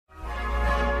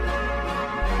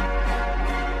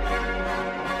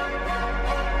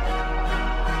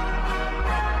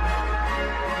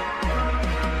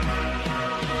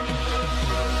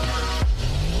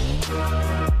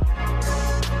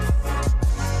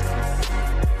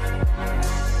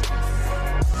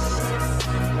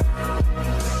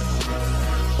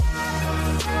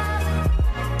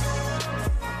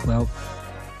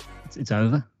it's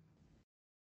over.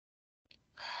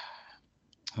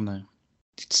 I know.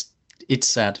 It's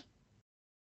sad.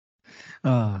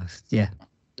 Oh, yeah.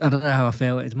 I don't know how I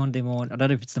feel. It's Monday morning. I don't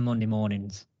know if it's the Monday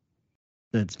mornings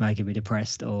that's making me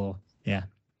depressed or, yeah.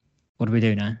 What do we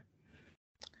do now?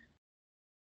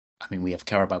 I mean, we have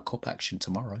Carabao Cup action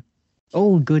tomorrow.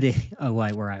 Oh, goody. Oh,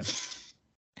 wait, we're out.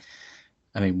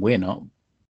 I mean, we're not.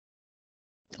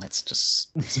 Let's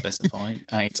just specify.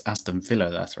 It's Aston Villa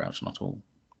that are out, not all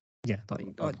Yeah.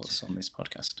 of us on this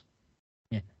podcast.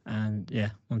 Yeah. And,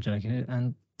 yeah, I'm joking.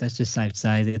 And that's just safe to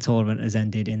say the tournament has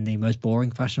ended in the most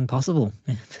boring fashion possible.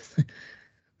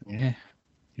 Yeah.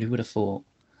 Who would have thought?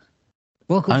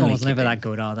 World Cup finals never that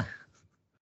good, are they?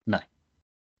 No.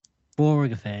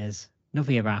 Boring affairs.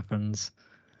 Nothing ever happens.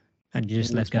 And you're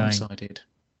just left going. One-sided.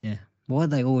 Yeah. Why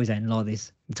do they always end like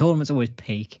this? The tournaments always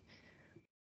peak.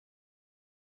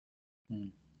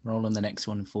 Roll on the next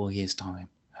one in 4 years' time.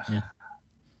 Yeah.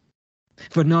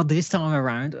 But not this time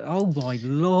around. Oh my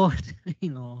lord.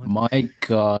 Lord. My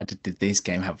God, did this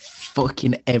game have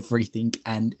fucking everything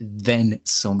and then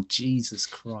some? Jesus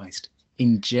Christ.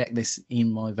 Inject this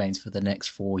in my veins for the next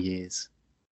 4 years.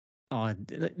 Oh,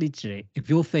 literally, if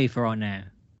you're FIFA right now,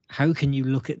 how can you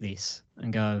look at this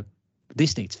and go,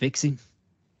 this needs fixing?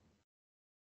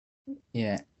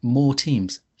 Yeah, more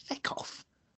teams. Feck off.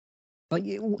 Like,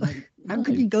 how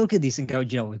can you look at this and go,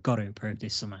 Joe, we've got to improve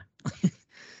this somehow?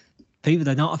 People,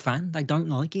 they're not a fan. They don't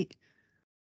like it.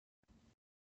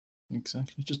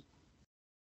 Exactly. Just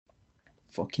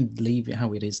fucking leave it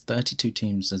how it is. 32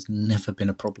 teams has never been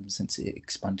a problem since it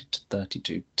expanded to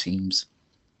 32 teams.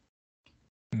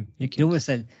 You can always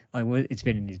say, like, it's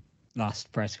been in his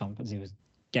last press conference, he was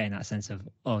getting that sense of,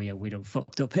 oh yeah, we done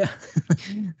fucked up here.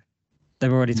 They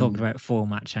were already talking about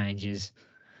format changes,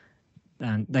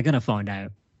 and they're going to find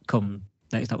out come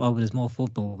next time. Oh, there's more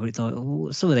football, but it's like,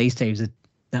 oh, some of these teams are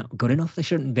not good enough. They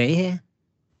shouldn't be here.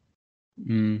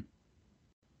 You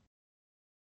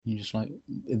just like,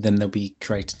 then they'll be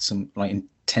creating some, like in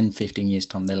 10, 15 years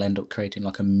time, they'll end up creating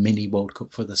like a mini World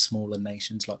Cup for the smaller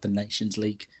nations, like the Nations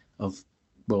League of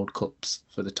World Cups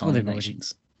for the tiny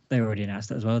nations. They already announced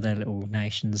that as well, their little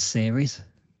Nations series.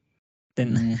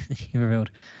 Didn't you revealed?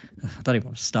 I don't even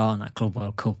want to start on that Club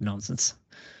World Cup nonsense.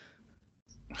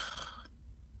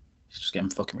 It's just getting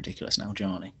fucking ridiculous now,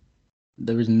 Johnny.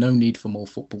 There is no need for more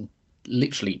football.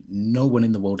 Literally, no one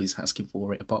in the world is asking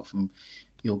for it apart from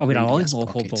your. I mean, I like more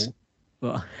football,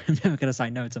 but I'm never going to say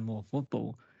no to more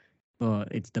football. But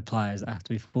it's the players that have to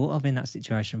be thought of in that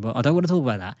situation. But I don't want to talk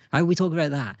about that. How are we talking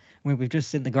about that when we've just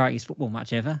seen the greatest football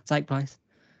match ever take place?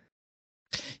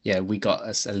 Yeah, we got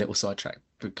us a little sidetracked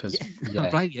because I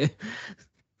blame you.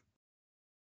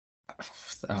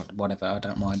 Whatever, I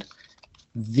don't mind.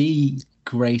 The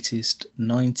greatest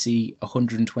 90,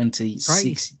 120,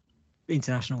 60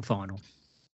 international final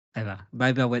ever.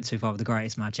 Maybe I went too far with the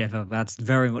greatest match ever. That's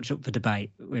very much up for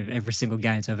debate with every single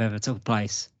game to have ever took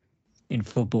place in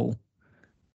football.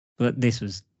 But this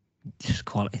was just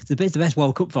quality. It's the best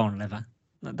World Cup final ever.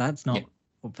 That's not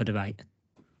up for debate.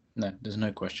 No, there's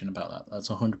no question about that. That's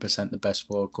 100% the best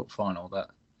World Cup final that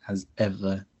has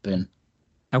ever been.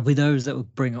 And with those that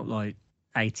would bring up like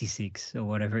 86 or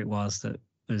whatever it was that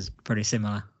was pretty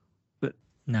similar. But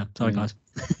no, sorry guys.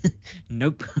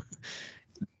 Nope.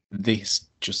 This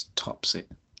just tops it.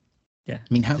 Yeah.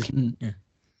 I mean, how can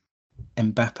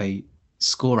Mbappe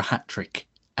score a hat-trick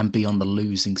and be on the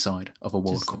losing side of a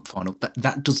World Cup final?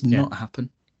 That does not happen.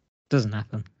 Doesn't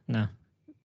happen, no.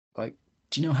 Like,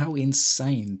 do you know how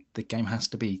insane the game has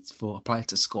to be for a player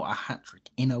to score a hat-trick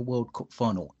in a World Cup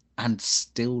final and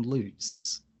still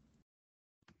lose?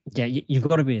 Yeah, you've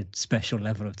got to be a special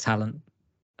level of talent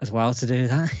as well to do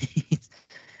that.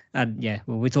 And yeah,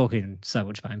 well, we're talking so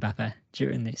much about Mbappe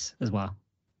during this as well.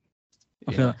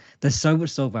 I feel like there's so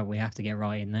much stuff that we have to get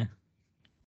right in there.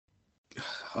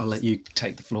 I'll let you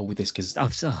take the floor with this because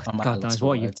God knows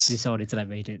what you've decided to let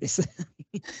me do this.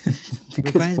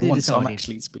 Because for once I'm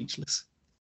actually speechless.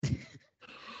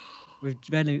 We've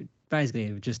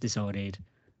just decided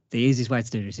the easiest way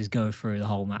to do this is go through the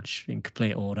whole match in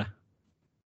complete order.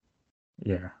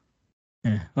 Yeah.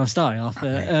 Well, starting off,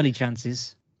 early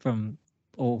chances from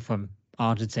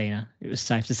Argentina. It was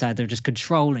safe to say they're just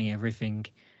controlling everything.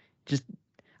 Just,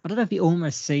 I don't know if it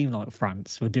almost seemed like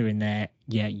France were doing their,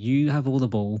 you have all the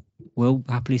ball, we'll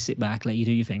happily sit back, let you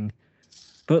do your thing.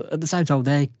 But at the same time,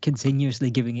 they're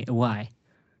continuously giving it away.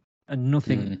 And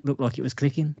nothing looked like it was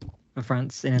clicking for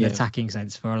France in an attacking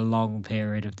sense for a long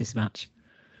period of this match.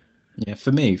 Yeah,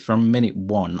 for me, from minute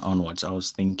 1 onwards, I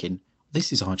was thinking,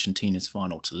 this is Argentina's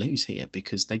final to lose here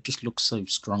because they just look so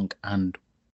strong and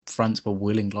France were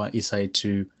willing, like you say,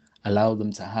 to allow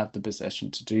them to have the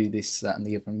possession to do this, that, and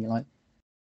the other. And you're like,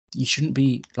 you shouldn't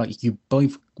be like, you're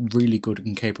both really good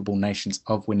and capable nations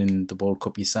of winning the World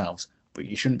Cup yourselves, but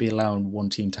you shouldn't be allowing one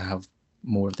team to have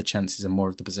more of the chances and more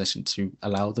of the possession to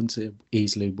allow them to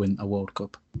easily win a World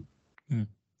Cup.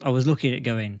 I was looking at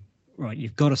going, right,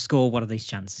 you've got to score one of these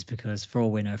chances because for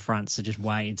all we know, France are just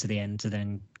waiting to the end to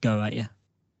then go at you.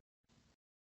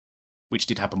 Which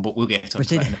did happen, but we'll get to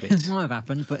that in a bit. It might have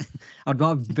happened, but I'd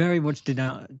very much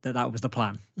denote that was the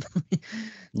plan.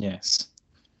 Yes.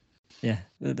 Yeah,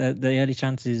 the early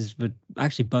chances were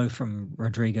actually both from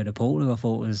Rodrigo de Paul, who I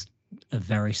thought was a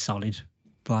very solid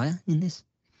player in this.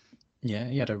 Yeah,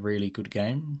 he had a really good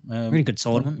game. Really good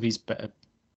tournament. He's better.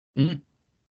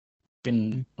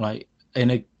 Been like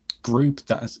in a group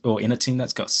or in a team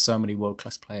that's got so many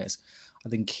world-class players. I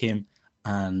think him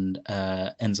and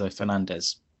Enzo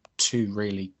Fernandez, two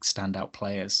really standout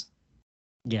players.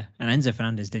 Yeah, and Enzo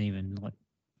Fernandez didn't even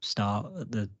start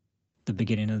at the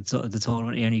beginning of the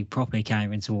tournament. He only properly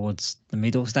came in towards the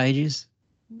middle stages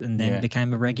and then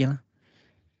became a regular.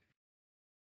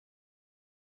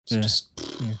 Yeah.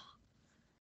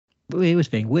 But it was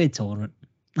being weird tournament.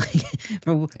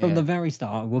 from the very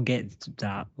start, we'll get to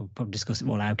that. We'll probably discuss it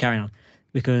more loud. Carry on.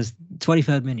 Because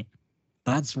 23rd minute,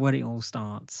 that's when it all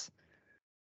starts.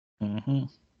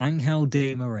 Angel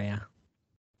Di Maria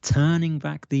turning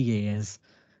back the years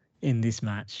in this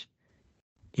match.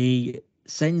 He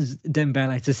sends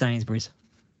Dembele to Sainsbury's.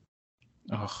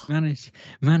 Oh.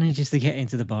 Manages to get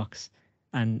into the box,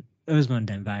 and Ousmane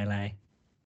Dembele,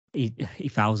 he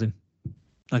fouls him.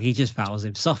 Like, he just fouls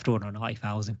him. Soft one or not, he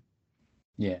fouls him.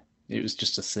 Yeah, it was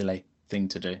just a silly thing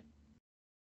to do.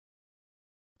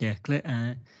 Yeah,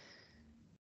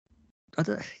 I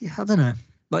don't know.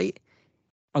 Like,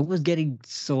 I was getting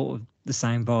sort of the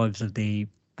same vibes of the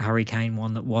Harry Kane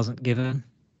one that wasn't given.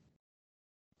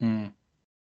 But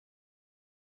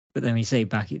then we see it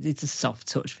back, it's a soft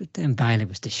touch, but then Bailey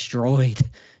was destroyed.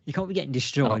 You can't be getting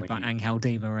destroyed by Angel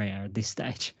Di Maria at this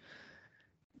stage.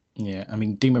 Yeah, I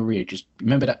mean, Di Maria, just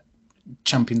remember that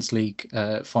Champions League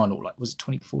final, like, was it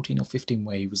 2014 or 15,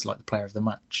 where he was like the player of the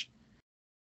match?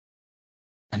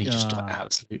 And he just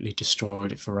absolutely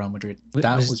destroyed it for Real Madrid.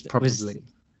 Was probably...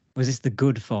 Was this the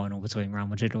good final between Real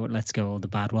Madrid or Atletico, or the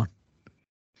bad one?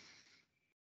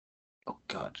 Oh,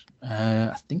 God.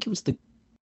 I think it was the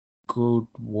good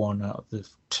one out of the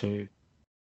two,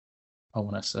 I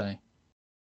want to say.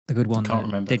 The good one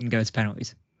that didn't go to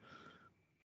penalties.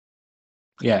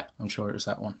 Yeah, I'm sure it was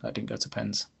that one that didn't go to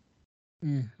pens.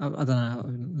 Yeah, I don't know.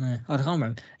 No, I can't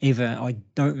remember. Either I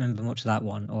don't remember much of that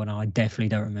one, or no, I definitely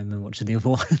don't remember much of the other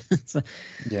one. So,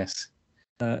 yes.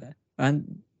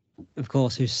 And of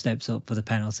course, who steps up for the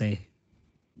penalty?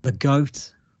 The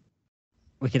GOAT.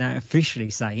 We can now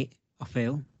officially say it, I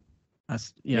feel.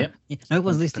 That's, no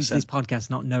one's listening to this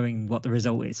podcast not knowing what the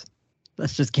result is.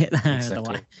 Let's just get that out of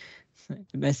the way.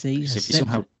 Messi. So if you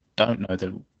somehow don't know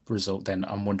the result, then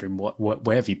I'm wondering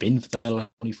where have you been for the last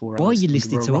 24 hours? Why are you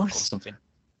listening to us? Or something?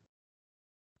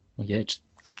 Well, yeah, just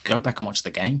go back and watch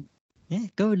the game. Yeah,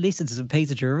 go and listen to some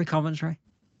Peter Drury commentary.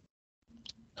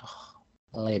 Oh,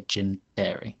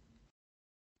 legendary.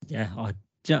 Yeah,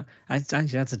 actually,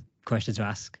 that's a question to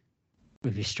ask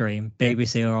with your stream.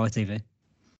 BBC or ITV?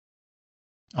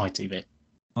 ITV.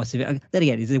 Then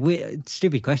again, it's a weird,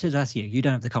 stupid question to ask you. You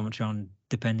don't have the commentary on,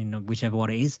 depending on whichever one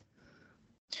it is.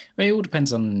 Well, it all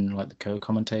depends on like the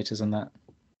co-commentators and that.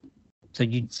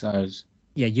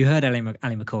 You heard Ali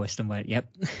McCoist and went, "Yep."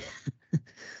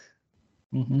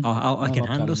 I can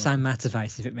handle Sam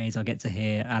Matterface if it means I get to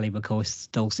hear Ali McCoist's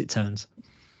dulcet tones.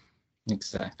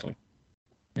 Exactly.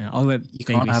 Yeah, I went. You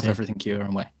can't have everything your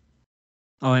own way.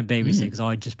 I went BBC because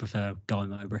I just prefer Guy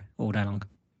Mowbray all day long.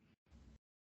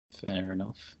 Fair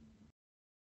enough.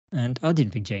 And I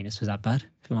didn't think Genius was that bad,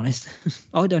 if I'm honest.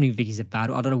 I don't even think he's that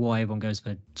bad. I don't know why everyone goes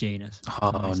for Genius.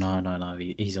 Oh, no.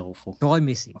 He's awful. Do I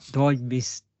miss him? Do I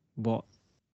miss what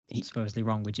is supposedly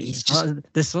wrong with Genius?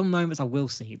 There's some moments I will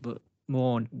see, but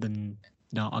more than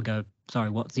not, I go, sorry,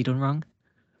 what's he done wrong?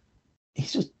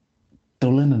 He's just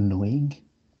dull and annoying.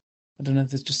 I don't know,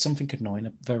 there's just something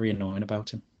very annoying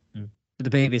about him. The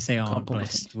BBC aren't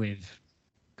blessed with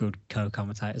good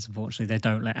co-commentators, unfortunately. They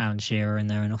don't let Alan Shearer in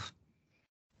there enough.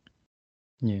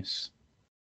 Yes.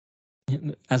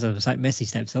 As I was saying, Messi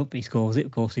steps up, he scores it,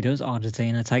 of course he does.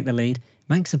 Argentina take the lead,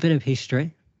 makes a bit of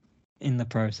history in the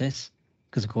process,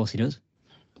 because of course he does.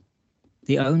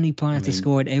 The only player to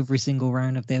score in every single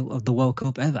round of the World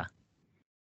Cup ever.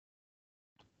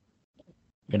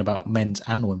 In about men's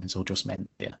and women's, or just men?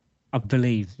 Yeah. I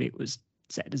believe it was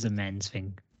set as a men's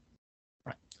thing.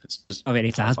 Right. I mean,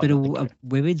 if there has been a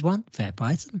women's one, fair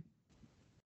play to them.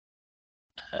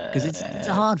 Because it's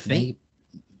a hard feat.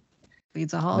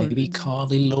 It's a hard. Maybe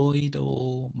Carly Lloyd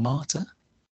or Marta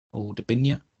or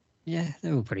Dabinia. Yeah,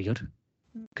 they were pretty good.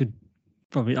 Could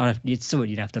probably. It's someone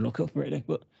you'd have to look up really,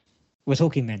 but we're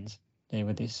talking men's there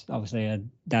with this. Obviously,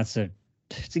 it's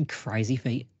a crazy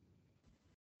feat.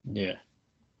 Yeah,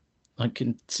 like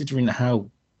considering how,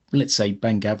 let's say,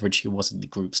 bang average he was in the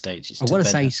group stages. I want to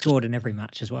say he scored in every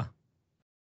match as well.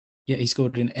 Yeah, he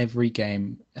scored in every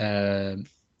game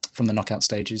from the knockout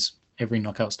stages. Every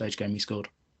knockout stage game he scored.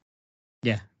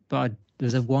 Yeah, but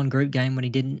there's a one group game when he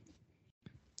didn't.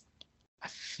 I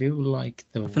feel like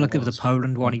there was a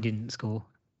Poland one he didn't score.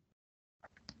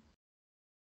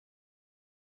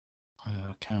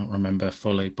 I can't remember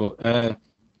fully, but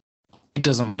it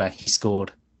doesn't matter. He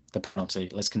scored the penalty.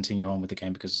 Let's continue on with the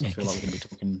game because I feel like we're going to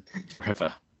be talking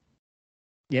forever.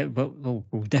 Yeah, but we'll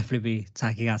definitely be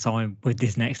taking our time with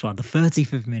this next one. The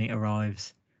 35th minute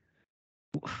arrives.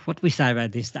 What do we say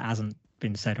about this that hasn't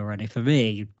been said already? For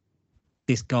me,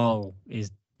 this goal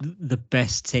is the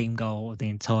best team goal of the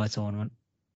entire tournament.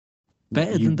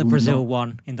 Better than the Brazil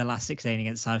one in the last 16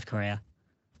 against South Korea.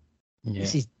 Yeah.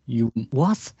 This is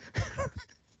what?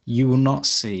 You will not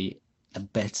see a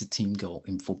better team goal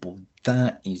in football.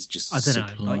 That is just I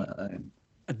don't know. Like,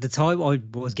 at the time, I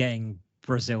was getting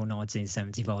Brazil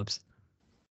 1970 vibes.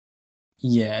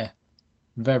 Yeah,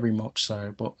 very much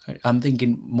so. But I'm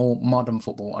thinking more modern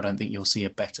football. I don't think you'll see a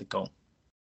better goal.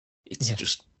 It's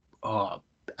just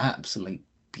absolutely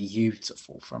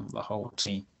beautiful from the whole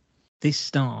team. This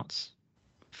starts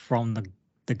from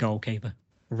the goalkeeper,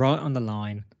 right on the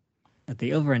line, at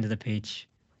the other end of the pitch.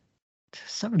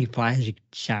 So many players you could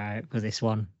shout out for this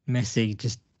one. Messi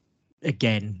just,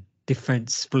 again,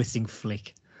 defense splitting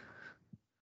flick.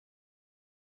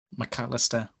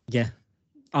 McAllister. Yeah.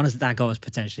 Honestly, that guy was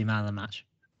potentially man of the match.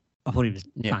 I thought he was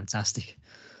fantastic.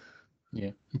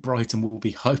 Yeah. Brighton will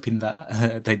be hoping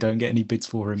that they don't get any bids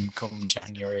for him come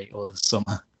January or the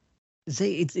summer.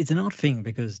 See, it's an odd thing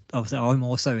because obviously I'm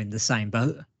also in the same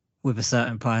boat with a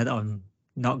certain player that I'm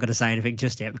not going to say anything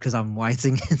just yet because I'm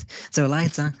waiting till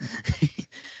later.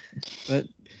 But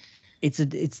it's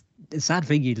a sad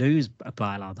thing you lose a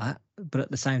player like that, but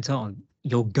at the same time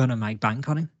you're gonna make bank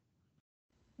on him.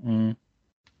 Mm.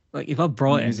 Like if I'm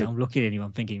Brighton, I'm looking at him,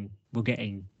 I'm thinking we're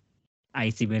getting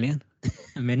 80 million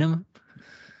minimum.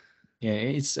 Yeah,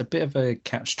 it's a bit of a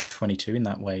catch-22 in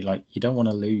that way. Like you don't want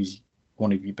to lose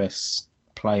one of your best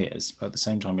players, but at the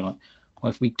same time you're like,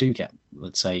 well, if we do get,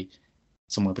 let's say,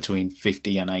 somewhere between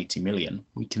 50 and 80 million,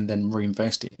 we can then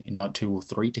reinvest it in like 2 or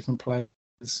 3 different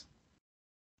players.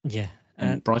 Yeah.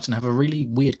 And Brighton have a really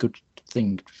weird good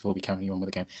thing, before we carry on with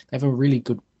the game, they have a really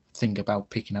good thing about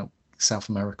picking out South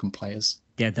American players.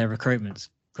 Yeah, their recruitment's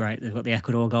great. They've got the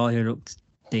Ecuador guy who looked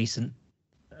decent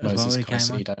as Moses well.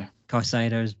 Caicedo.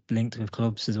 Caicedo's linked with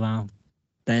clubs as well.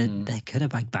 They're good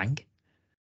at bank.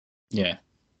 Yeah.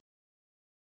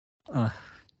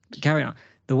 Carry on.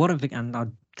 The one thing, and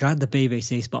I'm glad the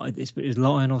BBC spotted this, but it was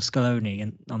Lionel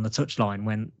Scaloni on the touchline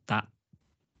when that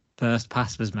first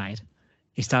pass was made.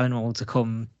 He's telling them all to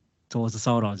come towards the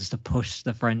sideline just to push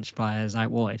the French players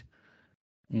out wide.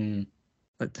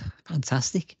 But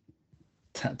fantastic.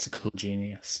 Tactical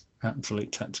genius.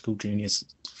 Absolute tactical genius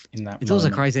in that. It's also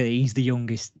crazy that he's the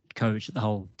youngest coach at the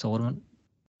whole tournament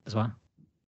as well.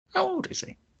 How old is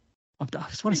he? I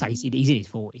just want to say he's in his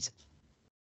 40s.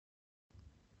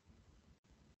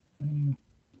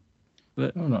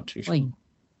 But I'm not too sure. Like,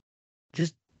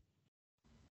 just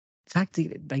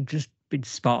tactically, they've just been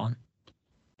spot on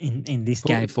in this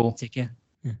 44. game. In particular.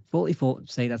 Yeah, 44.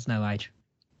 See, that's no age.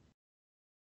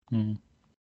 And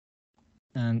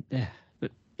yeah,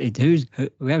 but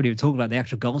we haven't even talked about the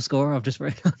actual goal scorer. I've just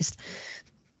realised.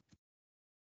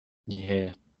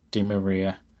 Yeah, Di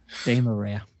Maria.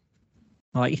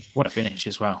 Like, what a finish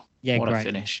as well. Yeah, what great. A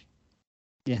finish.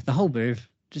 Yeah, the whole move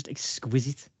just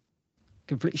exquisite.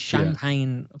 Complete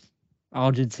champagne,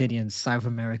 Argentinian, South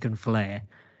American flair.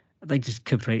 They just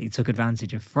completely took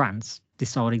advantage of France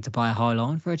deciding to play a high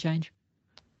line for a change.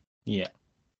 Yeah.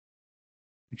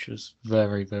 Which was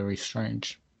very, very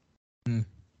strange.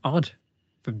 Odd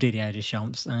from Didier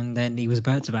Deschamps. And then he was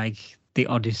about to make the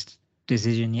oddest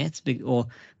decision yet, or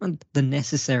the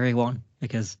necessary one,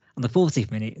 because on the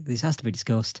 40th minute, this has to be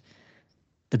discussed,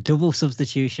 the double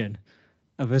substitution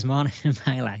of Ousmane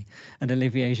Dembele and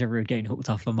Olivier Giroud getting hooked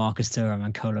off for Marcus Thuram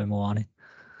and Kolo Muani.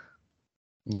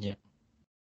 Yeah.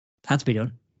 Had to be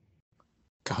done.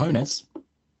 Cojones,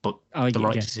 but the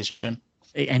right decision.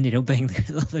 It ended up being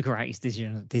the greatest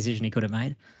decision he could have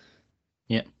made.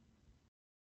 Yeah.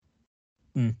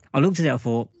 I looked at it, I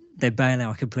thought, they're bailing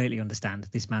out. I completely understand.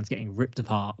 This man's getting ripped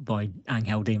apart by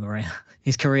Angel Di Maria.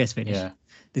 His career's finished. Yeah.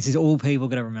 This is all people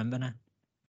going to remember now.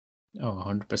 Oh,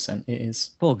 100% it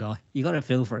is. Poor guy. You got to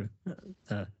feel for him.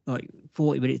 Like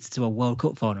 40 minutes to a World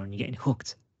Cup final and you're getting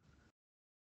hooked.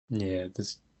 Yeah,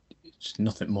 there's just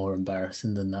nothing more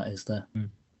embarrassing than that, is there?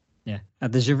 Yeah.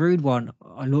 The Giroud one,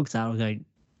 I looked at, I was going,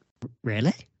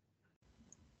 really?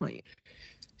 Like,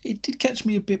 it did catch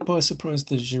me a bit by surprise,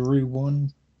 the Giroud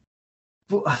one.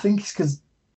 But I think it's because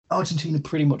Argentina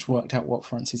pretty much worked out what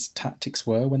France's tactics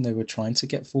were when they were trying to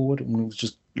get forward, and it was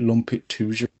just lump it to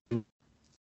Giroud.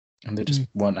 And they just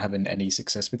weren't having any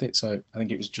success with it. So I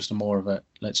think it was just a more of a,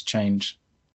 let's change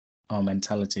our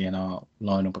mentality and our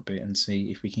lineup a bit and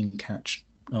see if we can catch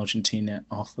Argentina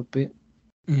off a bit.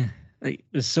 Yeah. Like,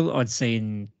 there's so I'd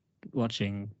seen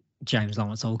watching James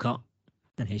Lawrence Olcott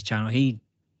and his channel.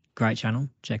 Great channel.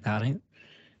 Check that out.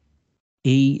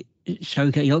 He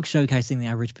showcasing the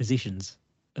average positions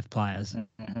of players.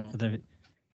 Mm-hmm.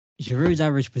 Giroud's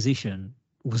average position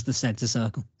was the centre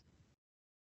circle.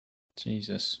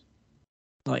 Jesus.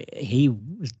 Like, he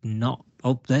was not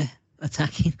up there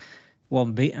attacking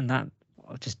one bit, and that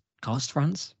just cost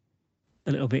France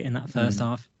a little bit in that first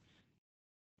half.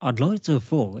 I'd like to have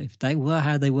thought if they were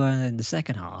how they were in the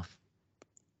second half,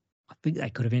 I think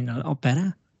they could have been a lot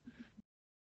better.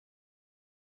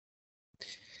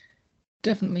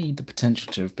 Definitely the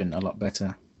potential to have been a lot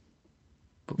better.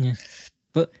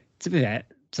 But to be fair,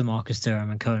 to Marcus Thuram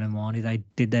and Conan Marnie, they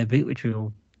did their bit, which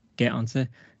we'll get onto.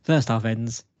 First half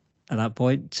ends at that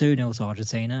point, 2-0 to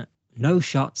Argentina. No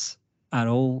shots at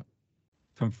all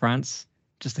from France,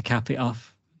 just to cap it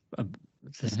off.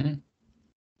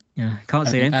 Yeah, can't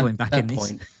see any point back in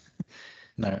this.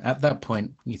 No, at that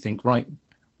point, you think, right,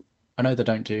 I know they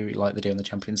don't do it like they do in the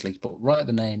Champions League, but write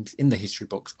the names in the history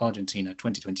books, Argentina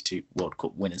 2022 World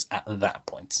Cup winners at that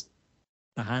point.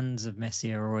 The hands of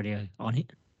Messi are already on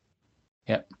it.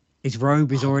 Yep. His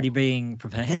robe is already being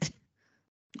prepared.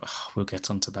 Oh, we'll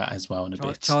get onto that as well in a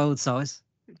bit. Child size,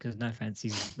 because no offense,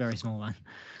 he's a very small man.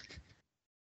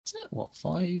 Is that what,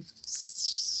 5?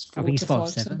 I think he's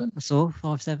 5'7". I saw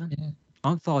 5'7". Yeah.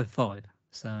 I'm 5'5",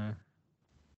 so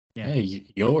yeah. Hey,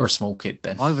 you're a small kid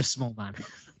then. I was a small man.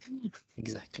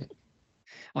 Exactly.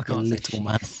 I can't say little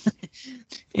man.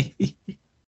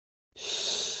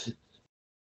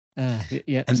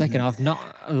 Yeah. And second half,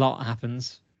 not a lot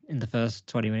happens in the first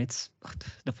 20 minutes.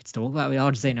 Nothing to talk about.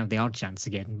 Argentina have the odd chance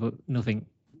again, but nothing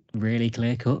really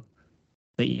clear cut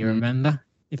that you remember,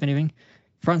 if anything.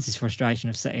 France's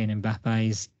frustration of setting Mbappe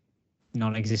is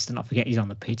non-existent. I forget he's on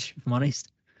the pitch, if I'm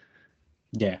honest.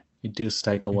 Yeah, it does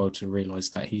take a while to realise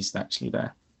that he's actually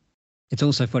there. It's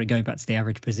also funny going back to the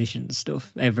average position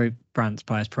stuff. Every France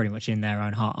player is pretty much in their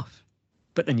own half.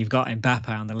 But then you've got Mbappe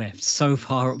on the left, so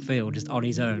far upfield, just on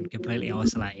his own, completely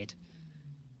isolated.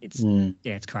 It's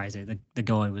it's crazy. The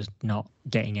guy was not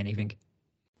getting anything.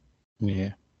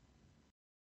 Yeah.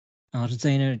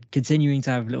 Argentina continuing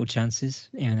to have little chances.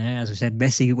 As I said,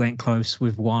 Messi went close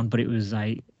with one, but it was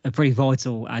a pretty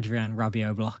vital Adrian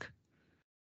Rabiot block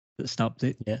that stopped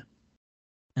it. Yeah.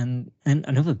 And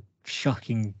another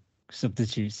shocking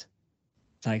substitute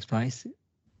takes place.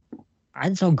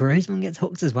 Antoine Griezmann gets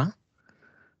hooked as well.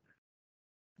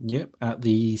 Yep, at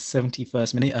the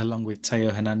 71st minute, along with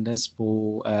Theo Hernandez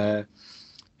for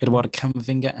Eduardo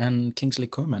Camavinga and Kingsley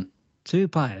Coman. Two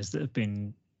players that have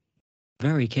been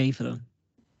very key for them.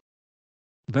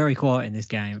 Very quiet in this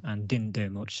game and didn't do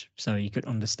much, so you could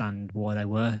understand why they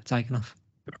were taken off.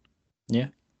 Yeah,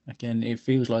 again, it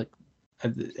feels like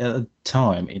at the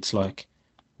time, it's like,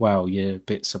 wow, you're a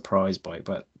bit surprised by it,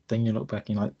 but then you look back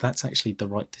and you're like, that's actually the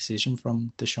right decision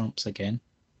from Deschamps again.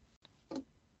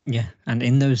 Yeah, and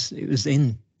it was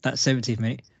in that 70th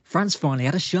minute. France finally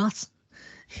had a shot.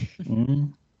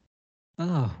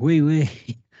 Oh, oui.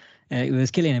 It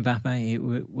was Kylian Mbappe.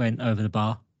 It went over the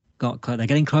bar. They're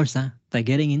getting closer. They're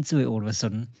getting into it all of a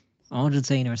sudden.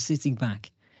 Argentina are sitting back.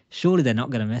 Surely they're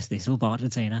not going to mess this up,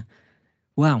 Argentina.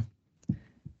 Well,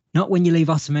 not when you leave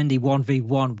Otamendi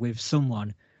 1v1 with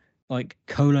someone like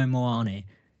Kolo Muani,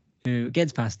 who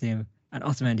gets past him, and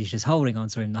Otamendi's just holding on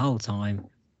to him the whole time.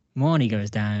 Muani goes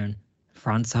down.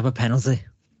 France have a penalty.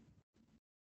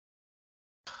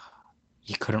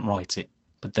 You couldn't write it,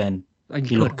 but then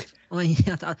you look. I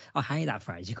hate that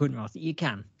phrase. You couldn't write it. You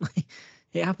can.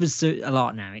 It happens to a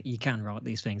lot now. You can write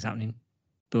these things happening.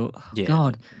 But,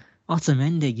 God,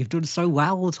 Otamendi, you've done so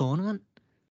well all tournament.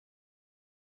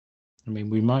 I mean,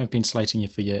 we might have been slating you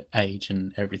for your age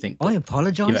and everything. I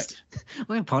apologised.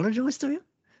 I apologised to him.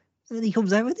 And then he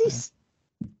comes out with this.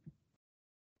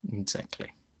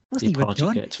 Exactly. What's he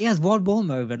done? He has one more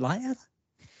moment later.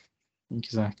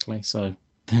 Exactly. So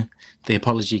the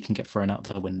apology can get thrown out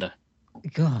the window.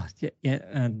 God,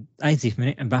 yeah. 80th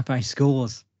minute, Mbappe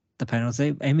scores the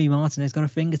penalty. Emi Martinez got a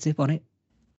fingertip on it.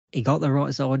 He got the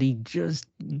right side. He just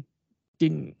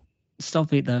didn't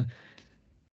stop it though.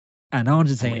 And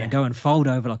Argentina go and fold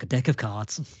over like a deck of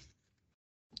cards.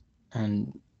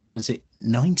 And was it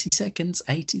 90 seconds,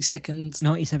 80 seconds?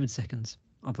 97 seconds,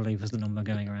 I believe, was the number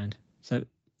going around. So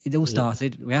it all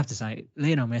started, we have to say,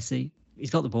 Lionel Messi,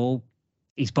 he's got the ball.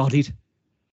 He's bodied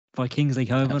by Kingsley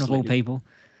Coman, of all people.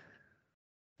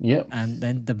 Yep. And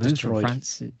then the move from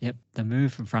France. Yep, the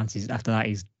move from France is after that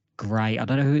is great. I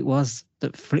don't know who it was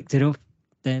that flicked it up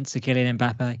then to Kylian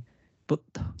Mbappe, but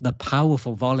the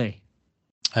powerful volley.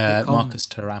 Marcus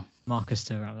Thuram. Marcus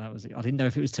Thuram, that was it. I didn't know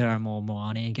if it was Thuram or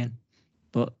Moani again,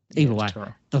 but either way,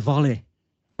 the volley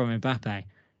from Mbappe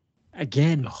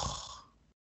again.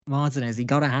 Martinez, he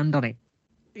got a hand on it.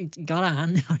 He got a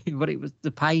hand on it, but it was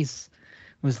the pace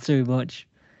was too much.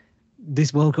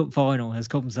 This World Cup final has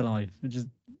come to life, which is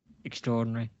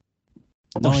extraordinary.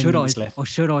 Or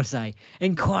should I say,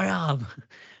 incroyable.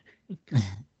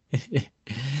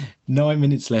 9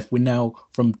 minutes left. We're now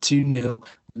from 2-0.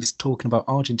 Just talking about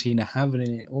Argentina having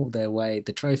it all their way.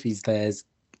 The trophy's theirs.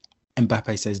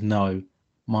 Mbappe says, no,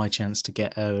 my chance to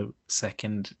get a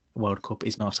second World Cup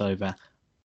is not over.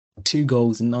 2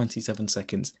 goals in 97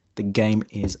 seconds. The game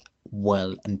is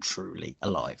well and truly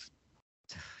alive.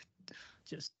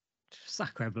 Just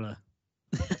sacre bleu.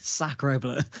 Sacre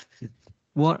bleu.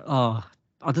 What? Oh,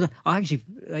 I don't know. I actually,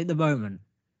 at the moment,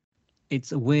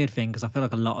 it's a weird thing because I feel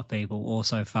like a lot of people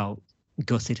also felt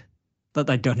gutted that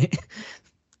they'd done it.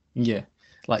 Yeah.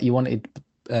 Like you wanted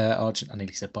Argentina, I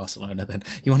nearly said Barcelona then.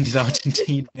 You wanted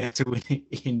Argentina to win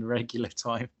it in regular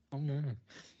time. Oh, no.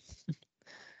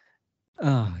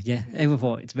 Oh, yeah. Everyone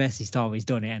thought it's Messi's time, he's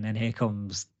done it, and then here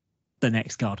comes the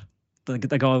next god. The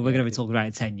guy we're going to be talking about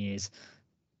in 10 years.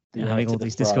 Having all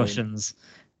these discussions.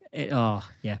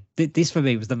 This for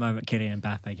me was the moment Kylian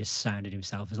Mbappe just sounded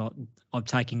himself. It's like, I'm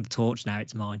taking the torch now,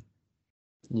 it's mine.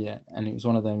 Yeah, and it was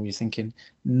one of them you're thinking,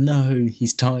 no,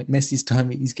 he's time, Messi's time,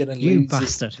 he's going to lose. You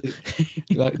bastard.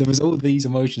 Like, there was all these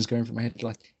emotions going through my head,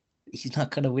 like, he's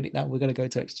not going to win it now, we're going to go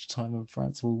to extra time and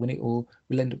France will win it, or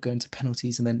we'll end up going to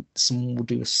penalties and then someone will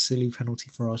do a silly penalty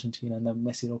for Argentina and then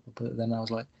mess it up. But then I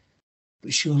was like,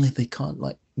 but surely they can't,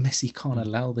 like, Messi can't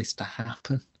allow this to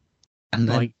happen. And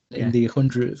then in the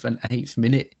 108th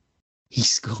minute, he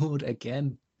scored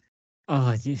again.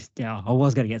 Oh, yeah, I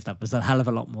was going to get to that, but there's a hell of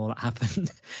a lot more that happened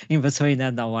in between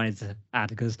then that I wanted to add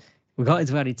because we got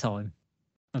into any time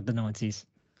of the 90s.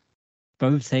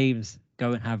 Both teams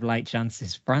go and have late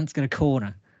chances. France got a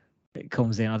corner. It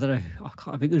comes in. I don't know.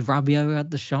 I think it was Rabiot who had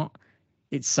the shot.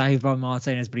 It's saved by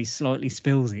Martinez, but he slightly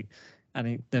spills it.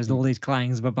 And there's all these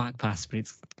clangs of a back pass, but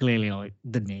it's clearly like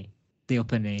the knee, the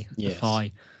upper knee, the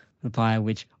thigh. The player,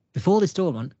 which before this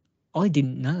tournament, I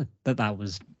didn't know that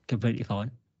was completely fine.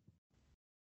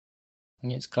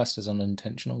 Yeah, it's classed as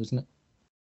unintentional, isn't it?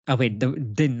 I mean,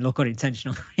 didn't look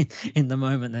unintentional in the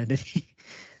moment, though, did he?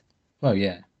 Well,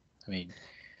 yeah. I mean,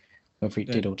 whether he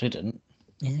did or didn't.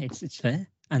 Yeah, it's fair.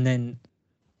 And then,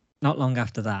 not long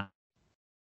after that,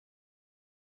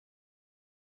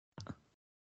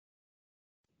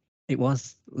 it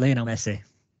was Lionel Messi.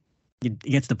 He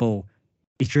gets the ball.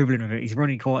 He's dribbling with it. He's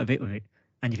running quite a bit with it.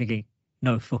 And you're thinking,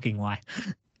 no fucking way.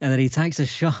 And then he takes a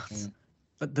shot.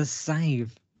 But the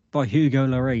save by Hugo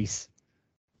Lloris.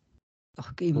 Oh,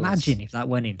 imagine if that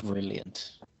went in.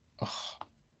 Brilliant. Oh.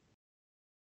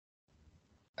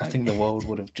 I think the world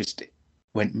would have just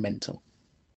went mental.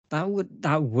 That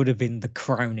would have been the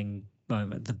crowning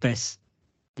moment. The best.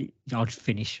 I'd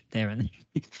finish there and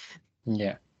then.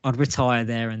 Yeah. I'd retire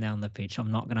there and there on the pitch.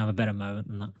 I'm not going to have a better moment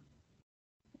than that.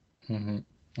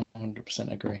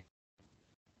 100% agree.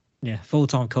 Yeah, full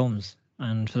time comes,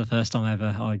 and for the first time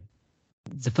ever,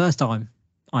 it's the first time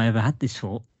I ever had this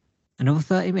thought. Another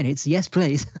 30 minutes, yes,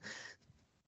 please.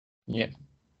 Yeah,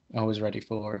 I was ready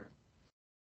for it.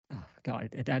 Oh, God,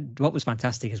 what was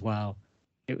fantastic as well,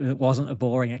 it wasn't a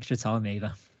boring extra time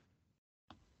either.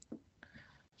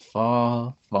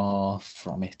 Far, far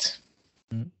from it.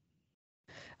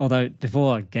 Although,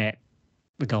 before I get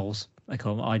the goals,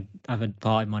 I haven't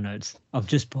part in my notes. I've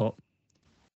just put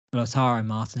Lautaro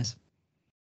Martinez.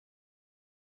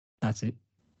 That's it.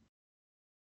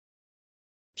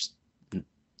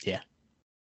 Yeah.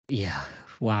 Yeah.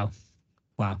 Wow.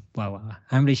 How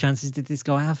many chances did this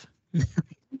guy have?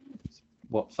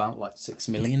 What felt like 6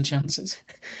 million chances?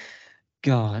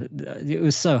 God, it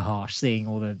was so harsh seeing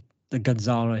all the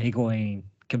Gonzalo Higuain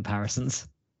comparisons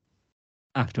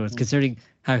afterwards, considering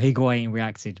how Higuain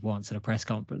reacted once at a press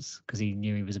conference because he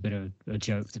knew he was a bit of a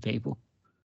joke to people.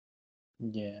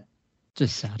 Yeah.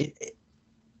 Just sad.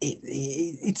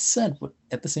 It's sad, but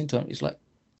at the same time, it's like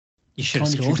You should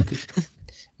have kind of true scored. because,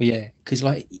 yeah, because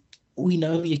like we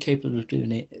know you're capable of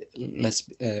doing it. Let's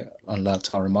allow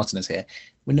Tara Martinez here.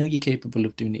 We know you're capable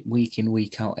of doing it week in,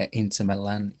 week out at Inter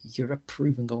Milan. You're a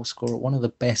proven goal scorer, one of the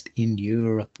best in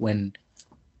Europe when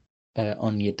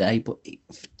on your day, but it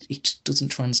just doesn't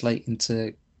translate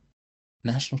into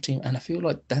national team. And I feel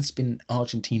like that's been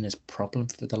Argentina's problem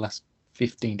for the last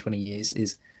 15, 20 years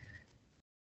is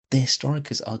their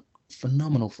strikers are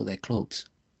phenomenal for their clubs,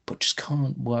 but just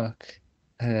can't work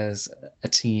as a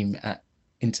team at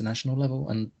international level.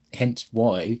 And hence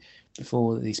why,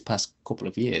 before these past couple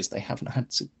of years, they haven't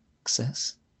had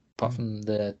success, apart from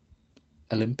the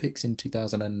Olympics in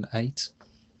 2008.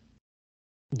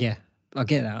 Yeah, I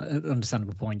get that.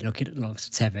 Understandable point. You look at like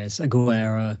Tevez,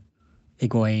 Aguero,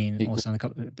 Higuain, also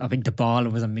I think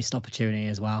Dybala was a missed opportunity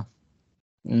as well.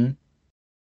 Mm.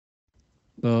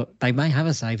 But they may have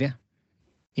a saviour.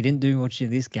 He didn't do much in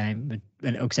this game,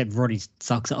 except Roddy's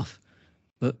socks off.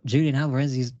 But Julian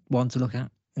Alvarez is one to look at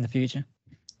in the future.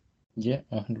 Yeah,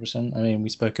 100%. I mean, we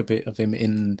spoke a bit of him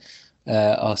in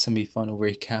our semi-final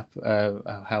recap,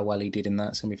 how well he did in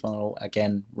that semi-final.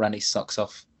 Again, ran his socks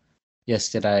off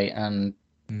yesterday, and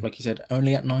like you said,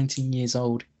 only at 19 years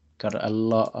old, got a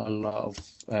lot of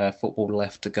football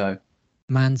left to go.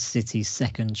 Man City's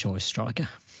second choice striker.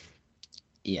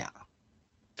 Yeah.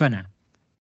 For now.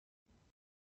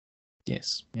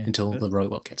 Yes, until the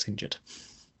robot gets injured.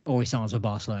 Or he signs with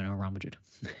Barcelona or Real Madrid.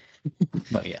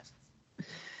 But yeah.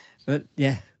 But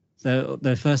yeah, so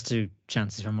the first two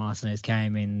chances from Martinez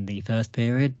came in the first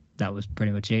period. That was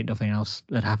pretty much it. Nothing else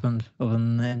that happened other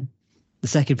than then. The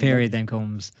second period then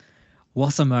comes.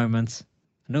 What a moment.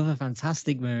 Another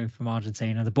fantastic move from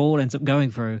Argentina. The ball ends up going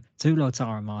through to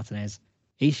Lautaro Martinez.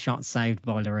 His shot saved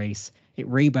by Lloris. It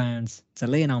rebounds to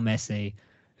Lionel Messi,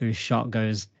 whose shot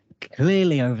goes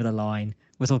clearly over the line.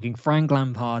 We're talking Frank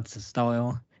Lampard's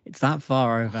style. It's that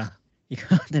far over. You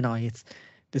can't deny it.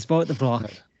 Despite the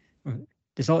block,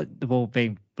 despite the ball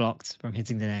being blocked from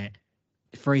hitting the net,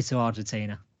 free to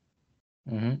Argentina.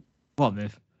 Mm-hmm. What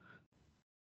move?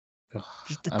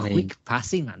 Just the quick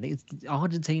passing, man. It's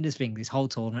Argentina's thing this whole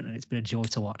tournament, and it's been a joy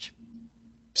to watch.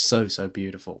 So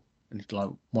beautiful. And it's like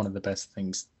one of the best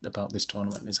things about this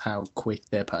tournament is how quick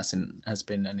their passing has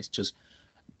been, and it's just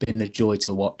been a joy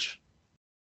to watch.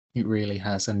 It really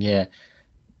has. And yeah,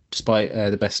 despite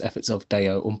the best efforts of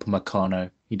Deo Upamecano,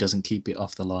 he doesn't keep it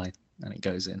off the line, and it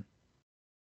goes in.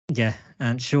 Yeah,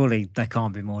 and surely there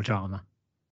can't be more drama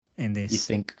in this. You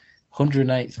think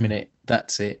 108th minute,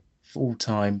 that's it. Full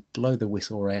time, blow the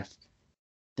whistle, ref.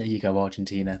 There you go,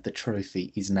 Argentina. The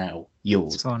trophy is now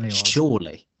yours.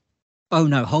 Surely. Oh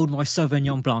no, hold my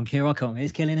Sauvignon Blanc. Here I come.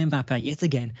 It's killing Mbappe yet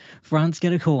again. France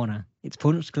get a corner. It's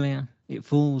punched clear. It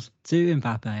falls to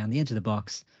Mbappe on the edge of the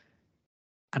box.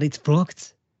 And it's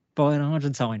blocked by an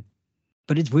Argentine.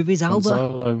 But it's with his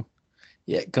elbow.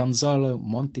 Gonzalo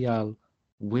Montiel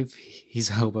with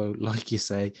his elbow, like you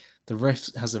say. The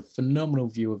ref has a phenomenal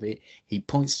view of it. He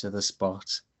points to the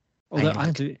spot. Although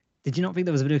did you not think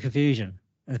there was a bit of confusion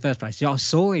in the first place? I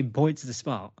saw him point to the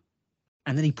spot,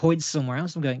 and then he points somewhere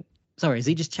else. I'm going, sorry, has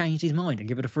he just changed his mind and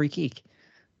give it a free kick?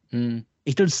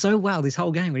 He's done so well this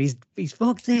whole game, but he's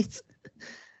fucked it.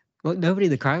 Like nobody in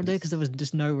the crowd did because there was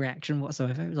just no reaction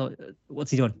whatsoever. It was like,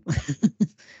 what's he done?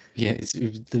 Yeah,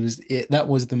 that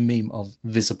was the meme of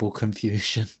visible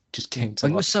confusion. Just came to.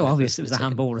 It was so obvious it was a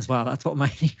handball as well. That's what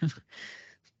made him.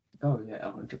 Oh yeah,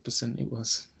 100%. It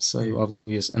was so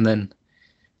obvious, and then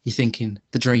you're thinking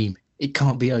the dream. It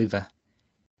can't be over.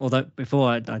 Although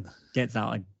before I get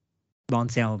that,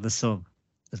 Montiel the sub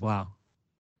as well.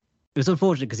 It was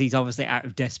unfortunate because he's obviously out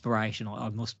of desperation. Like, I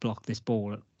must block this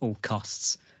ball at all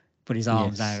costs. Put his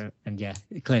arms out, and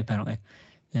clear penalty.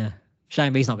 Yeah,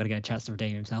 shame he's not going to get a chance to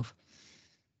redeem himself.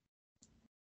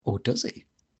 Or does he?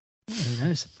 Who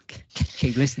knows?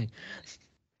 Keep listening.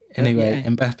 Anyway,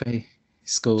 Mbappe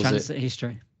scores a chance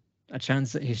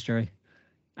at history,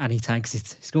 and he takes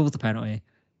it. He scores the penalty.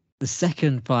 The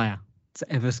second player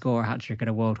to ever score a hat-trick at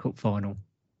a World Cup final.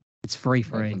 It's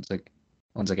 3-3.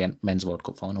 Once again, men's World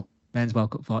Cup final. Men's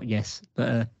World Cup final, yes.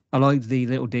 But I liked the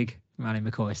little dig from Ali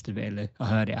McCoy. I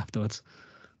heard it afterwards.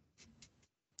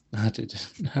 I did.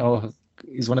 Oh,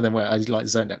 it's one of them where I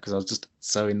zoned out because I was just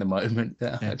so in the moment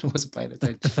that I wasn't paying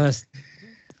attention. The first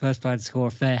player to score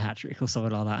a fair hat-trick or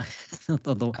something like that.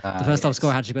 the first time to score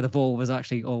a hat-trick where the ball was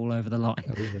actually all over the line.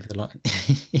 All over the line.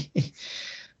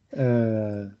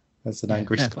 That's an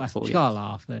angry score for you. Got to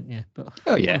laugh then, yeah. But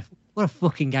what a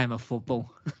fucking game of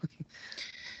football.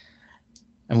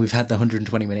 And we've had the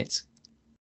 120 minutes.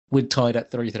 We're tied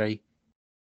at 3-3.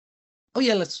 Oh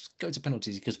yeah, let's go to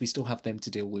penalties because we still have them to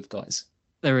deal with, guys.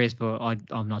 There is, but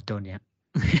I'm not done yet.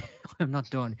 I'm not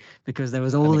done because there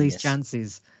was all I mean, these yes.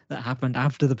 chances that happened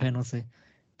after the penalty.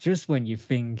 Just when you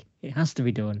think it has to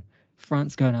be done,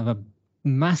 France going to have a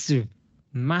massive,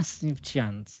 massive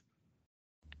chance.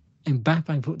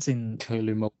 Mbappe puts in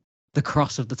the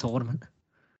cross of the tournament.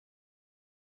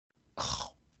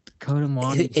 Oh,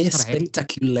 Colomani just got to head it.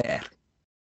 spectacular.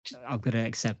 I'm going to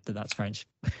accept that that's French.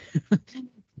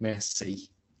 Merci.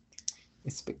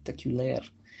 It's spectacular.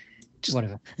 Just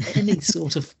Whatever. any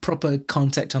sort of proper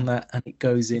contact on that, and it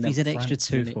goes in. If he's an extra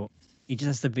 2 foot, he just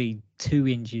has to be 2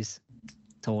 inches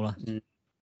taller, and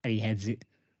he heads it.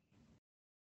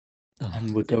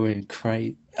 And we're going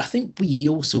crazy. I think we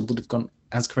also would have gone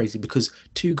as crazy because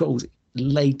 2 goals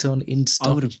late on in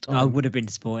stoppage time. I would have been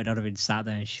disappointed. I'd have been sat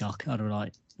there in shock. I'd have been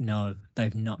like, no,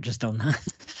 they've not just done that.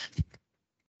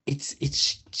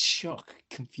 It's shock,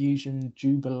 confusion,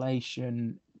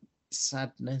 jubilation,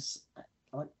 sadness.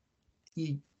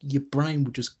 Your brain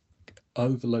would just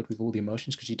overload with all the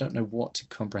emotions because you don't know what to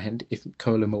comprehend if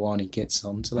Kolo Muani gets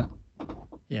onto that.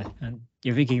 Yeah, and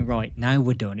you're thinking, right, now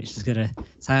we're done. It's just going to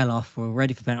sail off. We're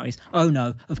ready for penalties. Oh,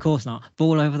 no, of course not.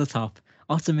 Ball over the top.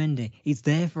 Otamendi, it's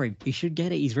there for him. He should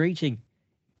get it. He's reaching.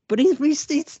 But he's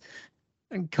missed it.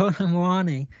 And Kolo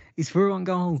Muani is through on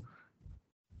goal.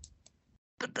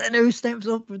 But then who steps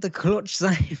up with the clutch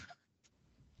save?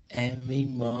 Emi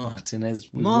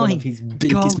Martinez with one of his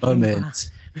biggest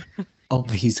moments of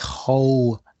his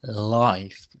whole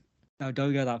life. No,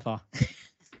 don't go that far.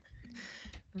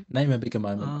 Name a bigger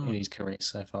moment in his career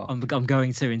so far. I'm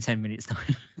going to in 10 minutes